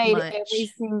how they made much.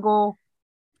 every single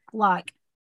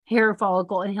hair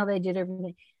follicle and how they did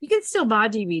everything. You can still buy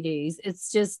DVDs.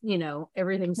 It's just,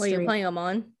 everything's Well, you're playing them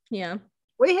on. Yeah.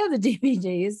 We have the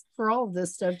DVDs for all of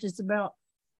this stuff just about.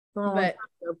 But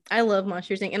I love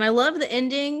Monsters Inc. And I love the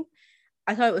ending.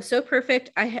 I thought it was so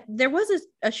perfect. There was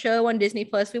a show on Disney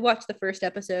Plus. We watched the first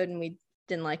episode and we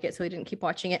didn't like it, so we didn't keep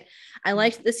watching it. I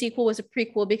liked the sequel was a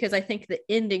prequel because I think the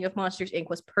ending of Monsters Inc.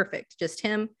 was perfect. Just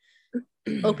him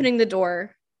opening the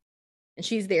door and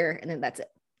she's there, and then that's it.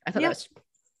 I thought that was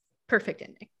perfect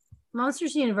ending.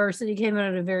 Monsters University came out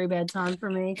at a very bad time for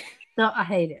me. So I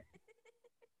hate it.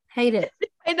 Hate it.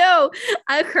 I know.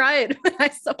 I cried when I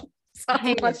saw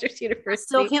Monsters University. I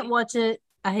still can't watch it.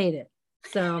 I hate it.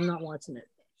 So I'm not watching it.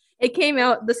 It came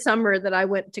out the summer that I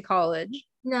went to college.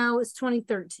 No, it's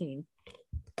 2013.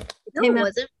 It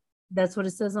wasn't. That's what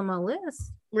it says on my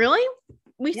list. Really?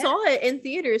 We saw it in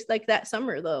theaters that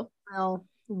summer though. Well,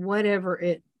 whatever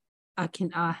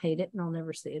I hate it and I'll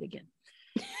never see it again.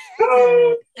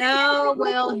 Oh,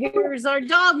 well, here's our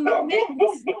dog moment.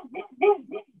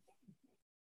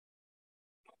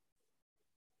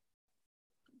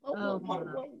 Oh,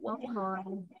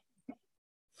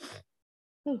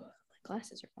 my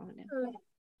glasses are falling down.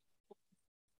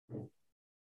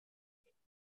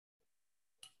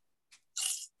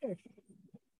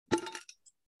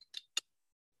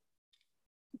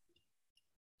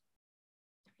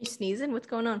 You sneezing? What's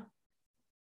going on?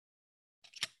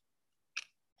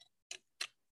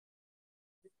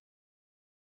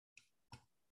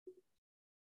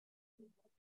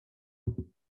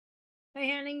 Hey,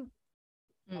 honey.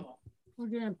 We're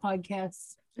doing a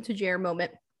podcast. It's a JR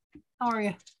moment. How are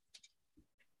you?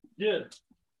 Good.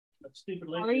 That stupid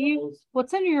lady. Are you?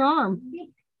 What's under your arm?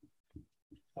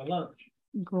 My lunch.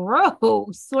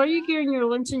 Gross. Why are you carrying your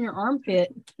lunch in your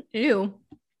armpit? Ew.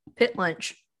 Pit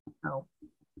lunch. Oh.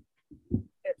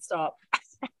 Pit stop.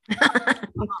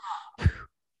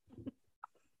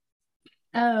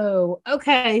 Oh,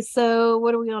 okay. So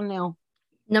what are we on now?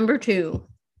 Number 2.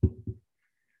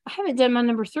 I haven't done my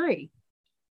number 3.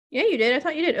 Yeah, you did. I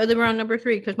thought you did. Oh, they were on number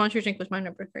 3 because Monsters Inc. was my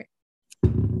number 3.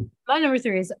 My number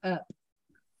 3 is Up.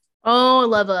 Oh, I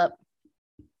love Up.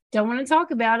 Don't want to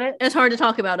talk about it. It's hard to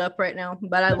talk about Up right now,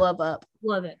 but I love Up.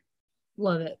 Love it.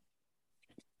 Love it.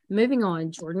 Moving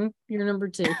on, Jordan. You're number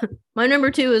 2. My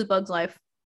number 2 is Bug's Life.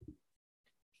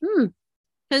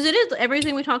 Because it is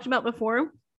everything we talked about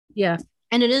before. Yeah.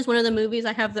 And it is one of the movies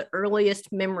I have the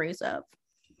earliest memories of.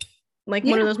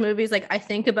 One of those movies, I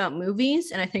think about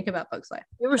movies and I think about Bug's Life.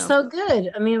 They were so good.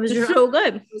 I mean, it was so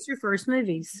good. It was your first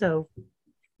movie. So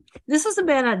this was a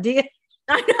bad idea.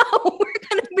 I know. We're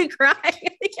going to be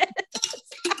crying.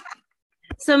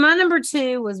 So my number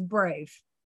 2 was Brave.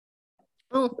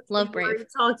 Oh, love Brave. We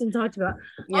talked about.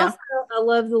 Yeah. Also, I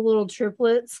love the little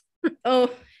triplets. Oh,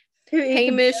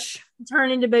 Hamish.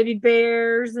 Turn into baby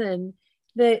bears and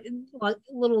the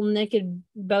little naked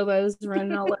bobos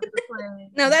running all over the place.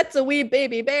 No, that's a wee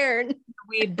baby bear.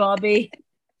 Wee Bobby.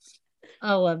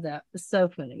 I love that. It's so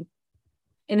funny.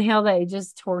 And how they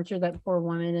just torture that poor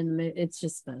woman, and it's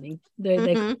just funny.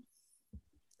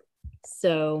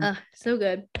 So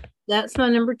good. That's my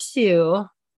number 2.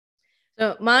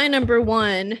 So my number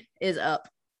 1 is Up.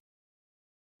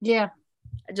 Yeah.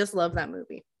 I just love that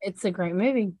movie. It's a great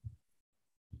movie.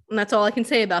 And that's all I can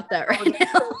say about that right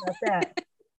now. About that.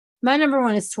 My number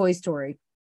 1 is Toy Story.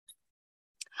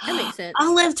 That makes sense. I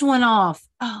left one off.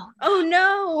 Oh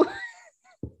no.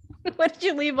 What did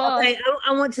you leave off? Okay,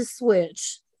 I want to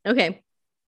switch. Okay.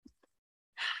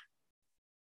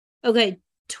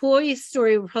 Toy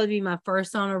Story would probably be my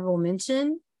first honorable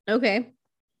mention, Okay.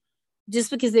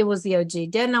 just because it was the OG.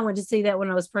 Dad and I went to see that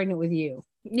when I was pregnant with you,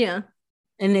 Yeah.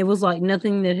 and it was like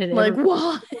nothing that had Like ever.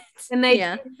 what? And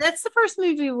that's the first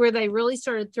movie where they really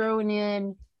started throwing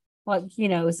in, like,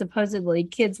 supposedly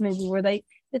kids movie where they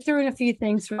threw in a few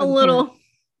things for A the little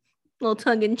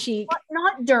tongue in cheek. parents.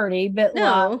 Not dirty, but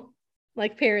No.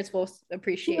 Like parents will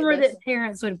appreciate humor this. that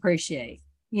parents would appreciate.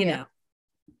 Yeah.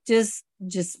 Just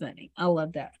funny. I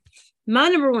love that. My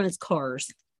number one is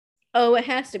Cars. Oh, it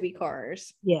has to be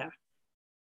Cars. Yeah.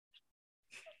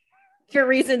 For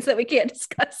reasons that we can't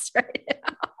discuss right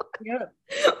now. Yep.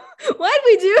 Why'd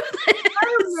we do this? I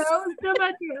don't know. It's so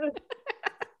much good.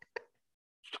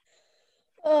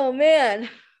 Oh man.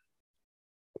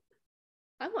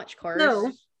 I watched Cars.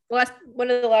 No. One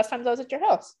of the last times I was at your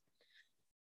house.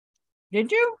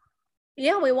 Did you?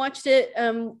 Yeah, we watched it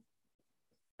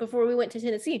before we went to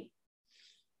Tennessee.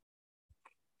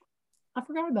 I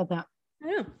forgot about that.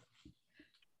 Yeah.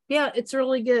 Yeah, it's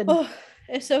really good. Oh,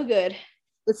 it's so good.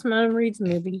 It's Mom Reed's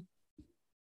movie.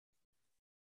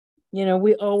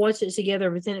 We all watched it together,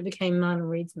 but then it became Mom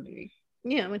Reed's movie.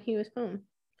 Yeah, when he was home.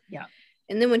 Yeah.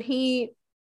 And then when he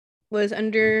was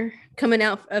coming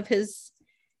out of his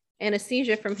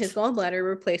anesthesia from his gallbladder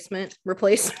replacement.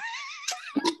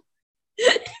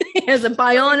 He has a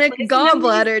bionic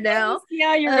gallbladder now.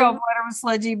 Yeah, your gallbladder was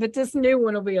sludgy, but this new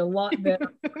one will be a lot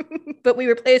better. But we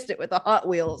replaced it with a Hot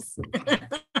Wheels.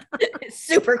 It's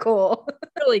super cool.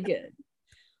 Really good.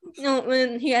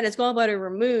 When he had his gallbladder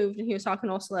removed and he was talking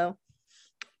all slow,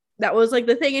 that was like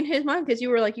the thing in his mind, because you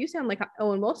were like, you sound like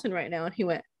Owen Wilson right now. And he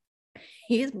went,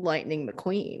 he's Lightning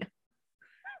McQueen.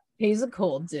 He's a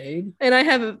cool dude. And I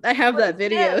have that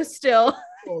video still.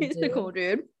 Cool He's dude. a cool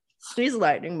dude. He's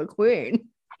Lightning McQueen.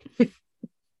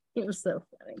 It was so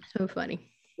funny. So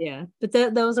funny. Yeah. But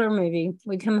that was our movie.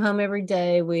 We'd come home every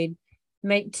day. We'd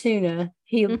make tuna.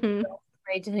 He Mhm.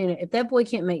 made tuna. If that boy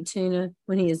can't make tuna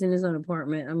when he is in his own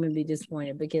apartment, I'm going to be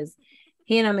disappointed, because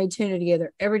he and I made tuna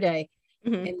together every day.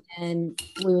 Mhm. And then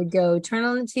we would go turn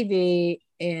on the TV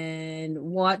and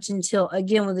watch until,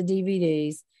 again, with the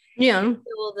DVDs, Yeah.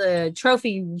 until the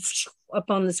trophy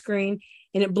up on the screen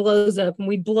and it blows up and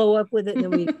we blow up with it. And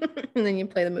then we, And then you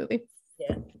play the movie.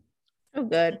 Yeah. Oh,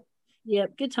 good.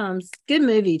 Yep, good times. Good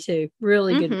movie too.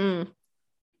 Really good. Mhm.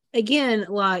 Again,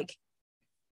 like,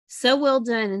 so well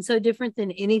done and so different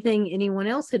than anything anyone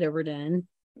else had ever done.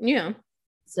 Yeah.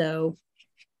 So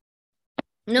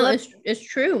No, Love- it's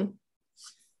true.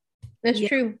 It's Yeah.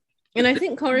 true. And I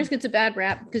think Cars gets a bad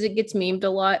rap because it gets memed a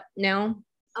lot now.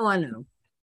 oh, I know.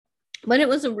 But it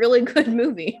was a really good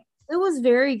movie. It was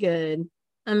very good.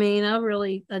 I mean,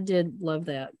 I did love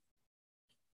that.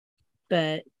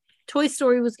 But Toy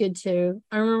Story was good too.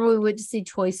 I remember we went to see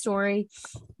Toy Story,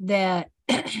 that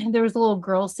there was a little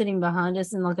girl sitting behind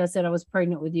us. And like I said, I was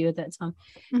pregnant with you at that time.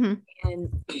 Mhm.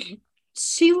 And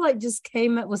she like just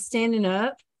came up, was standing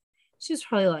up. She was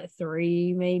probably like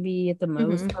 3, maybe at the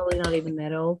most, probably not even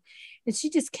that old. And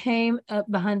she just came up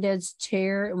behind Dad's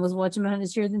chair and was watching behind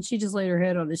his chair. Then she just laid her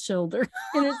head on his shoulder.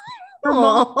 And her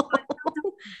mom was like,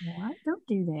 what? Don't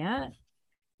do that.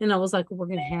 And I was like, well, we're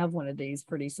gonna have one of these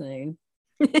pretty soon.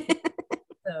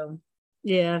 So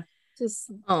yeah, just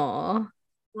Aw. a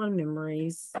lot of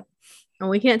memories. And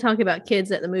we can't talk about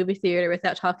kids at the movie theater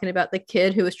without talking about the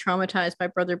kid who was traumatized by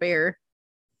Brother Bear.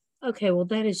 Okay, well,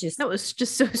 that is just That was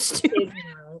just so stupid.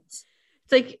 ignorant.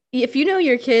 It's like, if you know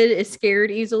your kid is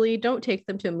scared easily, don't take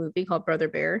them to a movie called Brother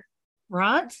Bear.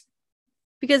 Right?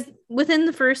 Because within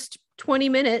the first 20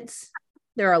 minutes,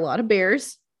 there are a lot of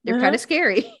bears. They're kind of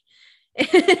scary.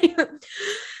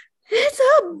 It's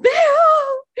a bear.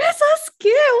 It's a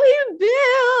scary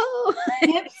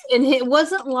bear. Yep. And it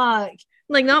wasn't like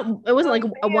It wasn't like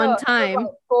a one time. like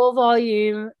full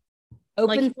volume,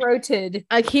 open Like- throated.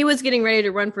 Like he was getting ready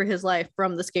to run for his life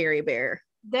from the scary bear.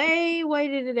 They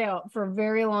waited it out for a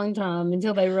very long time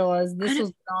until they realized this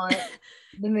was not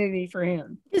the movie for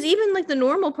him. Because even like the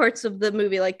normal parts of the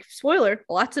movie, like spoiler,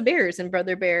 lots of bears in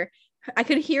Brother Bear. I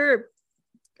could hear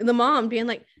the mom being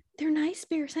like, "They're nice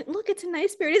bears. Like, look, it's a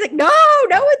nice bear." And he's like, "No,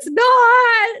 it's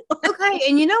not." Okay,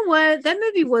 and you know what? That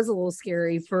movie was a little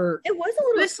scary for, It was a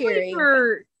little especially scary.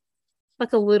 for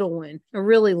like a little one, a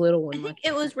really little one. I Like think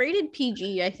it was rated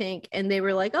PG, I think, and they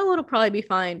were like, "Oh, it'll probably be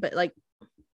fine," but like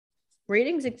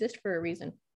ratings exist for a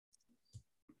reason.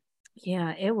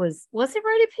 yeah, it was. Was it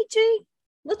rated PG?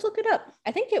 Let's look it up.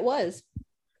 I think it was.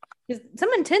 Because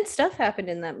some intense stuff happened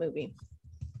in that movie.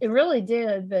 It really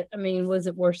did, but I mean, was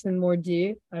it worse than More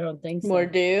Do? I don't think so. More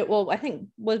do. Well, I think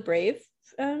was Brave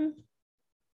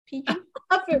PG?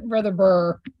 I put Brother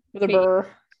Burr. The Burr.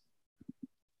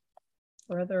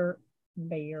 Brother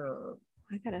Bear.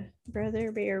 I got a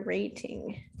Brother Bear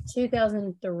rating.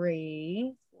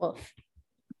 2003. Woof.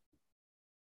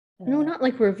 No, not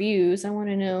like reviews. I want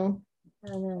to know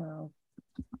I know.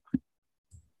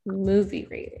 movie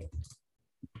rating.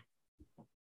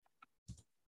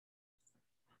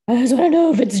 I just want to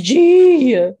know if it's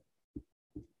G.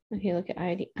 Okay, look at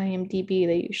IMDb.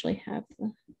 They usually have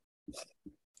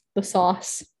the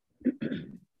sauce.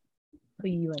 Put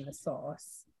you in the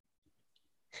sauce.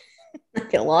 I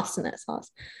get lost in that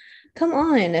sauce. Come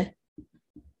on.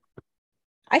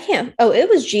 I can't. Oh, it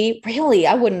was G. Really?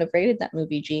 I wouldn't have rated that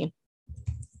movie G.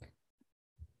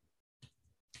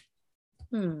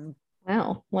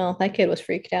 Wow. Well, that kid was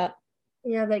freaked out.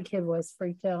 Yeah, that kid was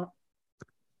freaked out.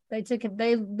 They took it.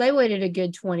 They waited a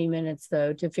good 20 minutes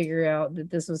though to figure out that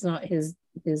this was not his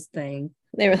thing.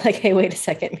 They were like, "Hey, wait a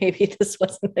second. Maybe this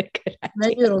wasn't a good idea.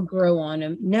 Maybe it'll grow on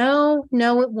him." No,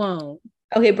 it won't.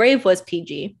 Okay, Brave was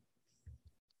PG.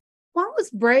 Why was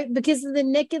Brave? Because of the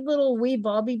naked little wee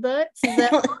bobby butts. Is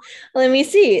that Let me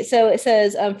see. So it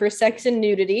says for sex and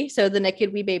nudity. So the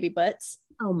naked wee baby butts.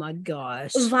 Oh my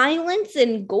gosh. Violence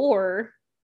and gore.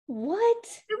 What?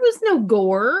 There was no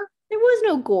gore. There was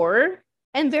no gore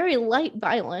and very light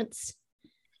violence.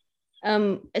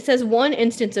 It says one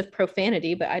instance of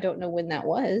profanity, but I don't know when that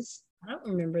was. I don't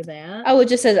remember that. Oh, it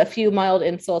just says a few mild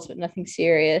insults, but nothing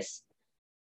serious.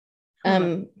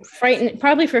 Frightened,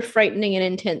 probably for frightening and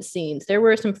intense scenes. There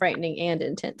were some frightening and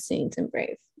intense scenes in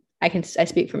Brave. I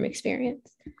speak from experience.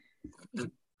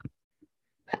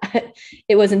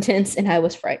 It was intense and I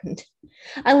was frightened.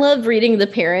 I love reading the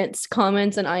parents'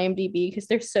 comments on IMDb because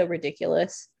they're so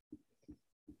ridiculous.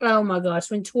 Oh my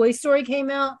gosh. When Toy Story came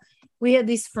out, we had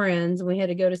these friends and we had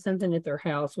to go to something at their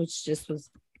house, which just was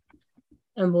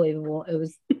unbelievable. It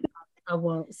was, I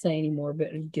won't say anymore,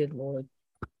 but good Lord.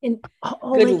 And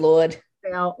good Lord.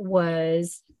 About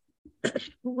was,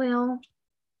 well,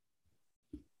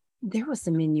 there was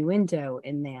some innuendo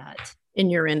in that.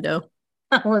 Innuendo.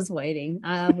 I was waiting.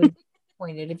 I would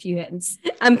point it if you hadn't.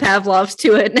 I'm Pavlov's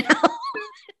to it now.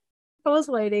 I was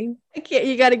waiting. I can't.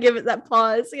 You got to give it that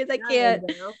pause because I can't.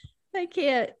 I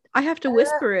can't. I have to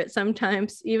whisper it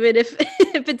sometimes, even if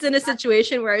it's in a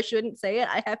situation where I shouldn't say it.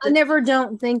 I have to. I never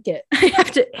don't think it. I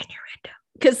have to innuendo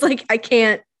because like I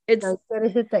can't. It's gotta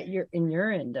hit that you're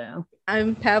innuendo.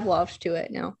 I'm Pavlov's to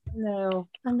it now. No,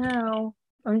 I know.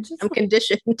 I'm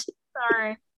conditioned.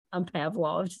 Sorry. I'm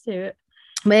Pavlov's to it.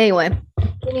 But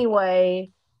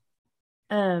anyway,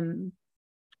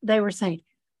 they were saying,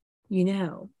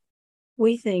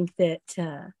 we think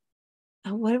that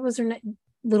what was her name?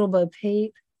 Little Bo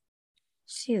Peep.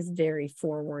 She is very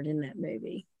forward in that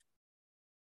movie.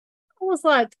 I was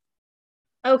like,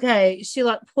 okay, she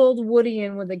like pulled Woody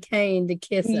in with a cane to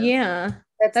kiss him. Yeah,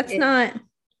 that's not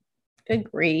good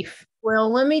grief.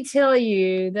 Well, let me tell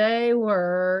you, they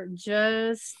were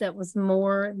just, that was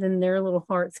more than their little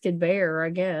hearts could bear,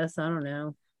 I guess. I don't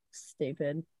know.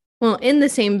 Stupid. Well, in the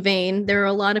same vein, there are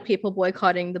a lot of people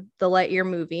boycotting the Lightyear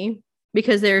movie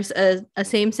because there's a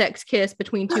same-sex kiss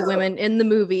between two women in the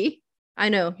movie. I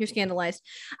know, you're scandalized.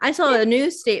 I saw a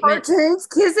news statement. Cartoons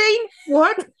kissing?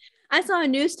 What? I saw a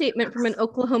news statement from an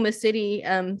Oklahoma City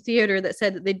theater that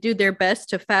said that they do their best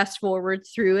to fast forward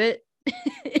through it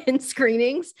in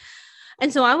screenings.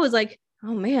 And so I was like,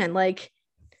 oh man, like,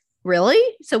 really?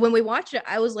 So when we watched it,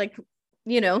 I was like,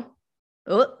 false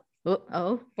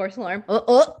alarm.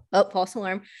 False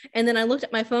alarm. And then I looked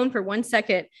at my phone for 1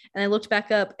 second and I looked back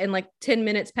up and like 10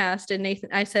 minutes passed. And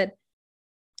I said,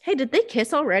 hey, did they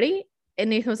kiss already?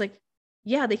 And Nathan was like,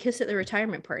 yeah, they kissed at the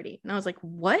retirement party. And I was like,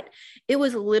 what? It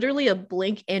was literally a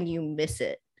blink and you miss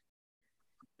it.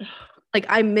 Like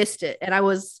I missed it and I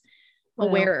was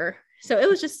aware. So it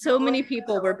was just so many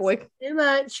people were too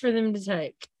much for them to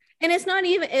take. And it's not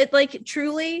even it like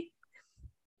truly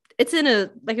it's in a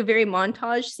very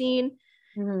montage scene.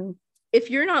 Mm-hmm.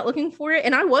 If you're not looking for it,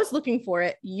 and I was looking for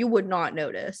it, you would not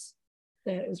notice.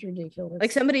 That is ridiculous.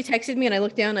 Like somebody texted me and I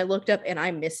looked down, I looked up and I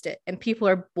missed it. And people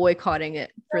are boycotting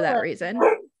it for that reason.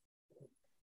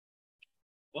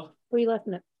 What? Were you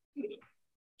laughing at?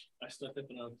 I stuck it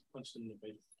and I punched in the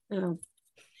face. Oh.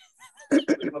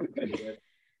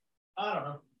 I don't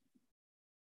know.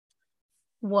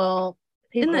 Well,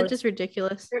 isn't that just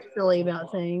ridiculous? They're silly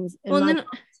about things. And well, then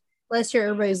last year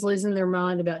everybody's losing their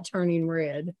mind about turning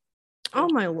red. Oh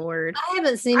my Lord. I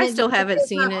haven't seen it. I still haven't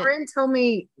seen it. My friend told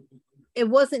me it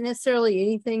wasn't necessarily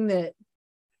anything that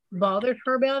bothered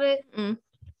her about it.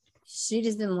 She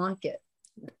just didn't like it.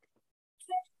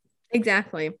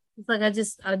 Exactly. It's like I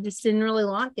just didn't really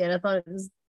like it. I thought it was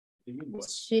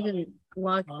she didn't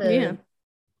like the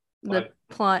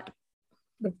plot.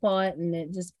 The plot, and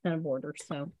it just kind of bored her.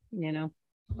 So you know.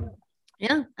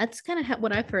 Yeah, that's kind of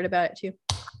what I've heard about it too.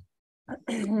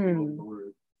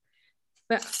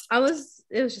 But it was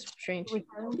just strange.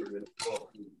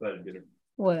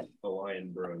 What?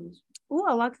 Hawaiian Bros. Oh,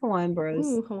 I like Hawaiian Bros.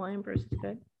 Ooh, Hawaiian Bros is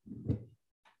good.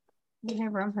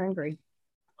 Whenever I'm hungry.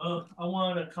 I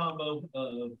want a combo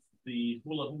of the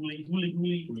hula huli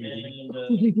and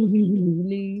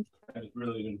I was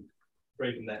really been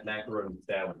craving that macaroni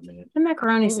salad, man. The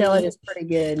macaroni salad is pretty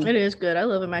good. It is good. I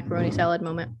love a macaroni salad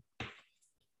moment.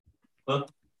 Huh?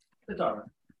 It's all right.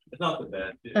 It's not the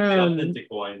best. The authentic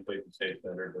Hawaiian places taste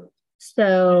better, but.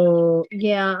 So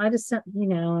yeah, I just I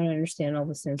understand all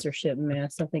the censorship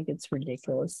mess. I think it's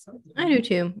ridiculous. I do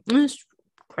too. It's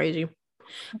crazy.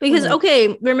 Because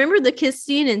okay, remember the kiss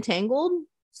scene in Tangled?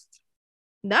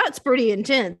 That's pretty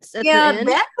intense. Yeah,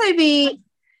 that may be,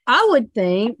 I would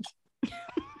think,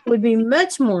 would be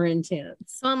much more intense.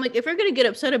 So I'm like, if we're gonna get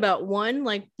upset about one,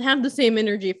 like have the same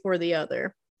energy for the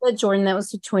other. But Jordan, that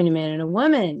was between a man and a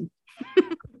woman.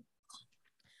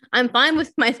 I'm fine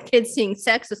with my kids seeing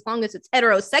sex as long as it's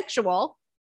heterosexual.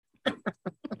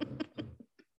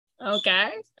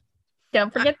 Okay.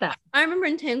 Don't forget that. I remember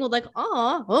in Tangled, like,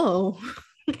 are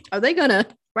they gonna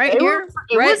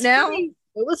now?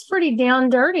 It was pretty down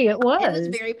dirty. It was. It was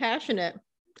very passionate,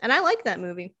 and I like that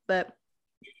movie. But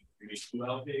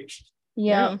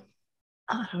yeah,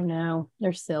 I don't know.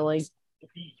 They're silly.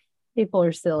 People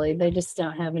are silly. They just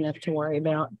don't have enough to worry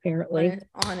about. Apparently,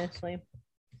 honestly.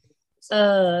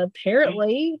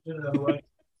 Apparently. It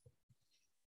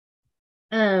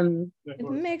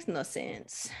makes no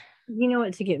sense. You know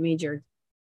what to get me, Jerk.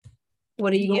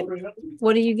 What do you get?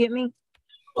 What do you get me?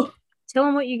 Tell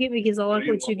them what you get me, because I like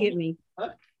what you get me.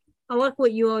 I like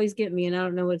what you always get me, and I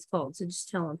don't know what it's called, so just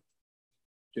tell them.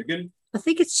 Chicken? I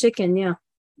think it's chicken, yeah.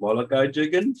 Molokai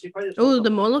chicken? Oh, the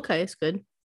Molokai is good.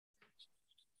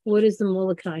 What is the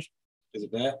Molokai? Is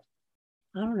it that?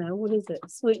 I don't know. What is it?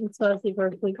 Sweet and spicy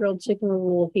perfectly grilled chicken with a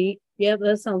little heat. Yep,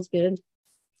 that sounds good.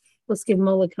 Let's give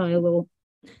Molokai a little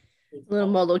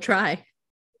Molo try.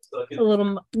 A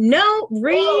little. No,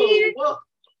 Reed. Whoa.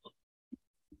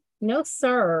 No,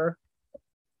 sir.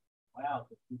 Wow.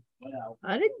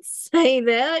 I didn't say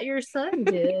that. Your son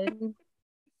did. I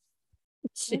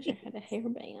wish I had a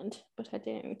hairband, but I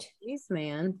don't. Jeez,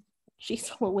 man.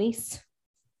 Jeez Louise.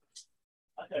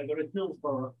 I gotta go to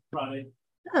Hillsborough Friday.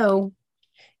 Oh.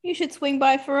 You should swing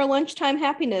by for a lunchtime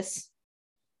happiness.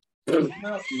 You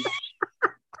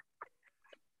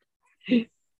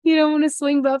don't want to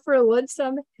swing by for a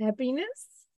lunchtime happiness,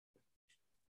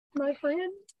 my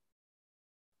friend?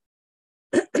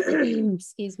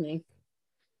 Excuse me.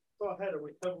 So I had a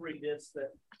recovery disc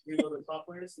that reloaded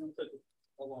software, and it took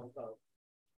a long time.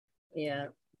 Yeah.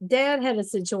 Dad had a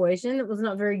situation that was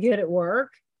not very good at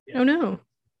work. Yeah. Oh, no.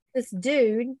 This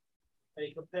dude,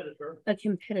 a competitor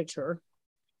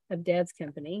of Dad's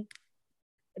company,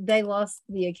 they lost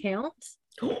the account.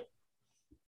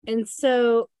 And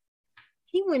so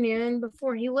he went in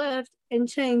before he left and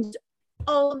changed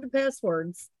all of the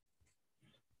passwords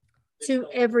to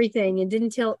everything and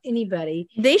didn't tell anybody.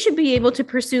 They should be able to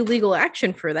pursue legal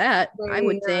action for that, I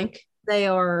would think. They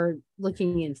are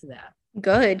looking into that.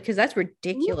 Good, because that's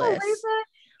ridiculous. That?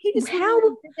 He just did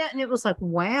that, and it was like,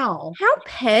 wow. How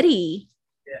petty.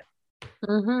 Yeah.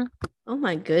 Mm-hmm. Oh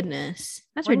my goodness.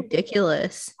 That's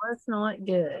ridiculous. That's not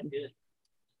good.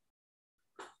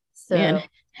 So, man,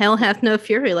 hell hath no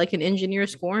fury, like an engineer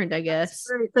scorned, I guess.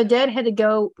 So Dad had to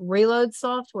go reload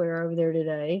software over there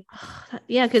today.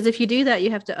 Yeah, because if you do that,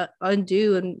 you have to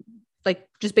undo and like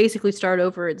just basically start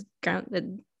over at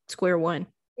square one.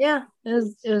 Yeah,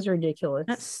 it was ridiculous.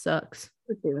 That sucks.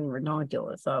 It's even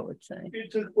ridiculous, I would say.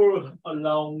 It took for a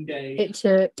long day. It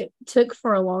took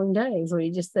for a long day, is what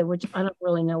he just said, which I don't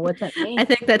really know what that means. I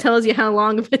think that tells you how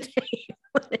long of a day it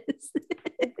was.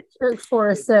 It took for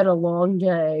a long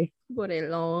day. What a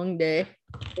long day.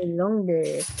 A long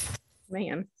day.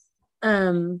 Man.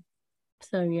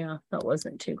 So yeah, that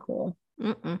wasn't too cool.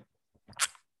 Mm-mm.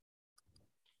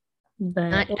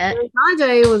 But my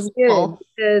day was good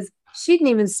because she didn't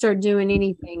even start doing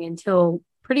anything until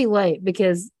pretty late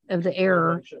because of the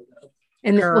error.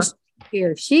 And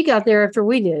here she got there after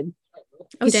we did.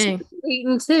 Oh dang! She was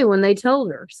eating too when they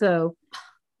told her. So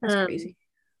that's crazy.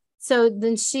 So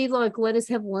then she let us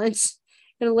have lunch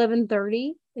at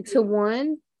 11:30 until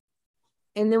 1,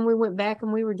 and then we went back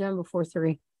and we were done before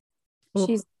 3. Ooh.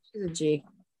 She's a G.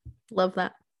 Love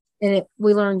that. And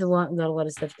we learned a lot and got a lot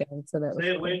of stuff going. So that was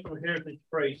stay away from Heritage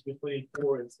Praise between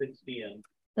 4 and 6 p.m.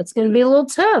 That's going to be a little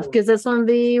tough because that's going to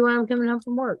be when I'm coming home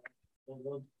from work.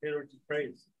 Heritage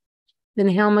Praise. Then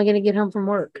how am I going to get home from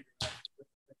work?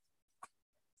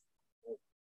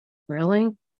 Really?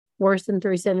 Worse than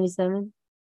 377?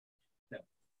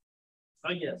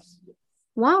 I guess.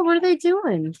 Wow, what are they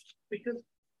doing? Because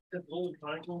the Golden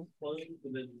Triangle playing,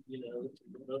 and then,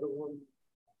 another one.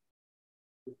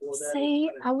 Before that, See,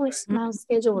 I wish my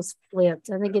schedule was flipped.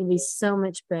 I think it'd be so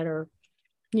much better.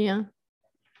 Yeah.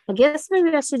 I guess maybe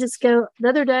I should just go. The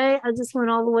other day, I just went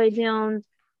all the way down.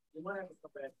 You might have to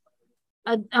come back.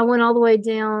 I went all the way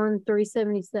down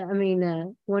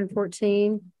 377.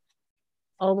 114,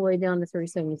 all the way down to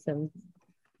 377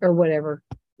 or whatever.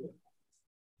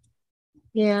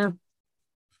 Yeah.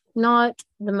 Not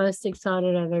the most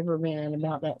excited I've ever been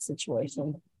about that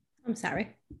situation. I'm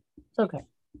sorry. It's okay.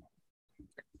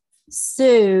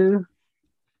 So,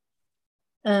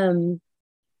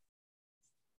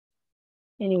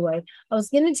 anyway, I was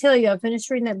going to tell you, I finished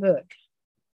reading that book.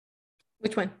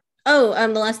 Which one? Oh,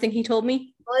 the last thing he told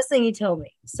me. The last thing he told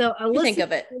me. So I listened think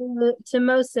of it? to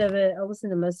most of it. I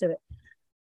listened to most of it.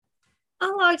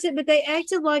 I liked it, but they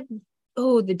acted like,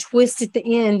 oh, the twist at the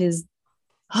end is,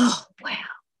 oh, wow,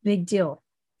 big deal.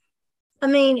 I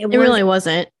mean, It really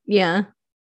wasn't. Yeah.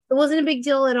 It wasn't a big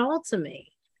deal at all to me.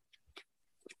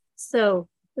 So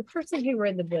the person who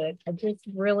read the book, I think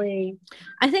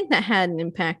that had an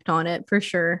impact on it for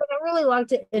sure. But I really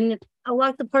liked it. And I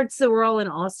liked the parts that were all in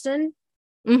Austin.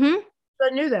 Mm-hmm. I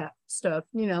knew that stuff,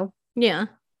 Yeah.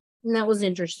 And that was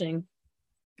interesting.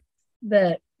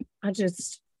 But it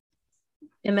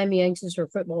made me anxious for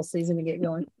football season to get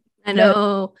going. I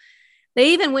know.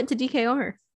 They even went to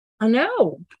DKR. I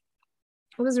know.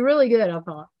 It was really good, I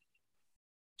thought.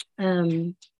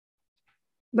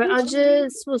 But I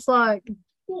just was like,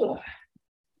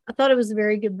 I thought it was a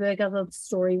very good book. I thought the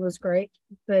story was great,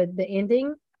 but the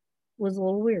ending was a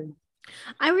little weird.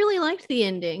 I really liked the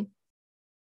ending.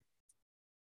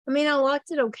 I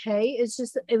liked it okay. It's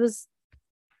just,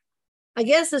 I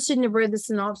guess I shouldn't have read the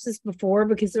synopsis before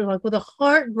because they're like, with a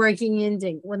heartbreaking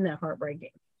ending. Wasn't that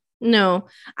heartbreaking? No,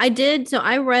 I did. So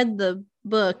I read the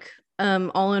book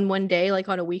all in one day, like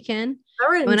on a weekend.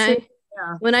 I read it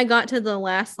when I got to the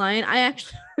last line, I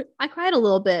cried a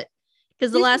little bit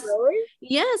because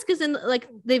yes, because then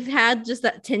they've had just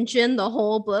that tension the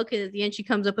whole book, and at the end she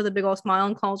comes up with a big old smile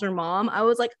and calls her mom. I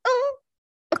was like, oh.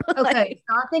 Okay,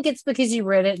 so I think it's because you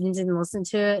read it and didn't listen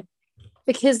to it.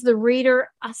 Because the reader,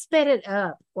 I sped it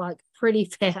up pretty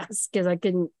fast because I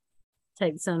couldn't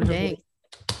take some of it.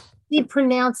 She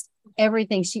pronounced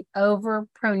everything. She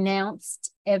overpronounced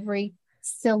every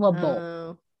syllable.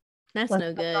 Oh, that's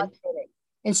no good.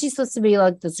 And she's supposed to be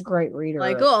this great reader.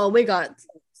 We got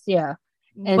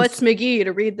Butts McGee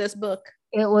to read this book.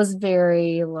 It was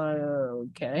very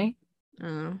okay.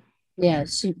 Oh. Yeah,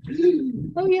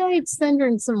 oh yeah, it's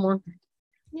thundering some more.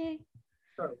 Yay.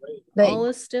 All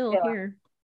is still here.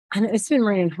 I know it's been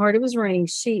raining hard. It was raining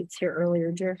sheets here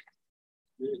earlier, Jer.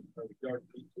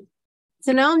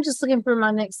 So now I'm just looking for my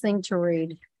next thing to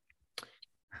read.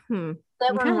 I'm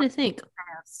trying to think.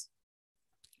 Fast.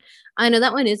 I know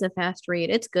that one is a fast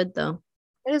read. It's good though.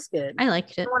 It is good. I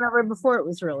liked it. The one I read before, it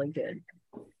was really good.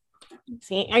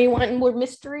 See, are you wanting more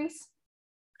mysteries?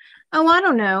 Oh, I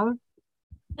don't know.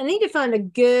 I need to find a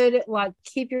good,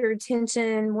 keep your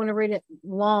attention, want to read it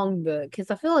long book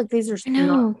because I feel like these are.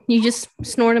 No, you just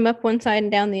snort them up one side and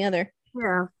down the other.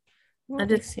 Yeah. I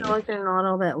just feel like they're not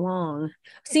all that long.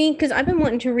 See, because I've been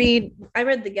wanting to read, I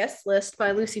read The Guest List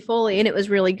by Lucy Foley and it was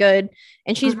really good.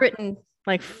 And she's written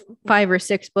 5 or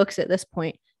 6 books at this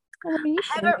point.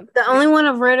 The only one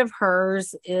I've read of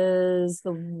hers is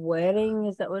The Wedding.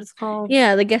 Is that what it's called?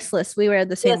 Yeah, The Guest List. We read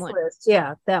the same one. List.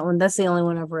 Yeah, that one. That's the only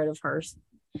one I've read of hers.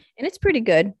 And it's pretty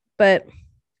good, but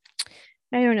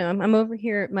I don't know. I'm over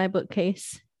here at my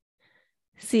bookcase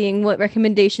seeing what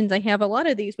recommendations I have. A lot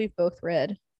of these we've both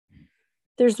read.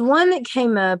 There's one that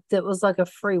came up that was a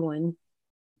free one.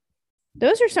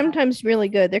 Those are sometimes really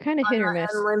good. They're kind of hit or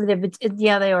miss. Unlimited, but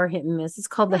yeah, they are hit and miss. It's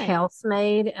called The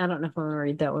Housemaid. I don't know if I'm going to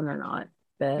read that one or not,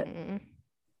 but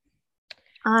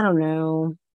I don't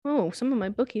know. Oh, some of my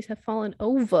bookies have fallen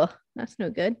over. That's no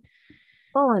good.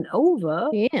 Fallen over?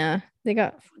 Yeah. They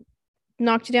got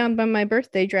knocked down by my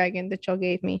birthday dragon that y'all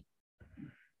gave me.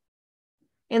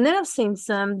 And then I've seen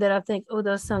some that I think, oh,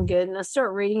 those sound good. And I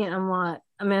start reading it.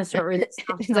 I start reading it.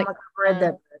 I've read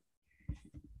that book.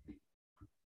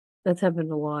 That's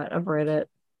happened a lot. I've read it.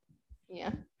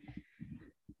 Yeah.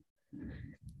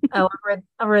 Oh,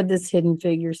 I read this Hidden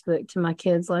Figures book to my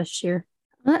kids last year.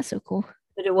 Oh, that's so cool.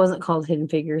 But it wasn't called Hidden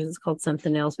Figures. It's called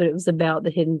something else. But it was about the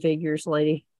Hidden Figures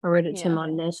lady. I read it to my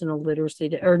National Literacy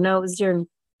Day. Or no, it was during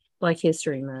Black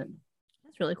History Month.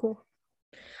 That's really cool.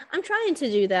 I'm trying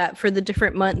to do that for the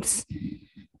different months.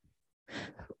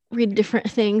 Read different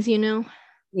things,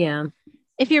 Yeah.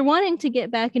 if you're wanting to get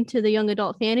back into the young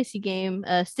adult fantasy game,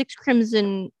 Six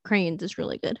Crimson Cranes is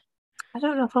really good. I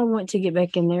don't know if I want to get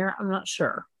back in there. I'm not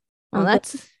sure. Well,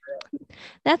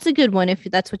 that's a good one if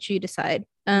that's what you decide.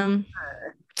 Let's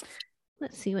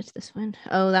see, what's this one?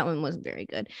 Oh, that one wasn't very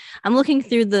good. I'm looking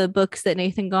through the books that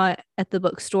Nathan got at the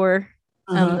bookstore,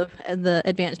 the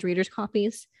advanced readers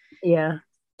copies. Yeah.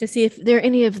 To see if there are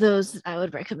any of those I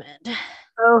would recommend.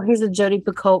 Oh, here's a Jodi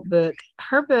Picoult book.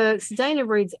 Her books, Dana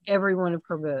reads every one of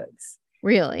her books.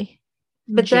 Really?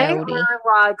 But Jody. They are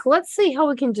like, let's see how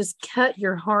we can just cut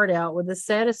your heart out with the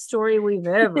saddest story we've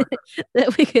ever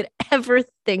that we could ever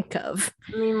think of.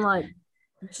 I mean, like,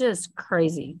 just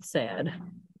crazy sad.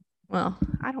 Well,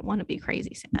 I don't want to be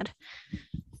crazy sad.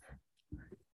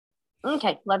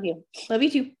 Okay, love you. Love you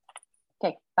too.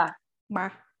 Okay, bye.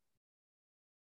 Bye.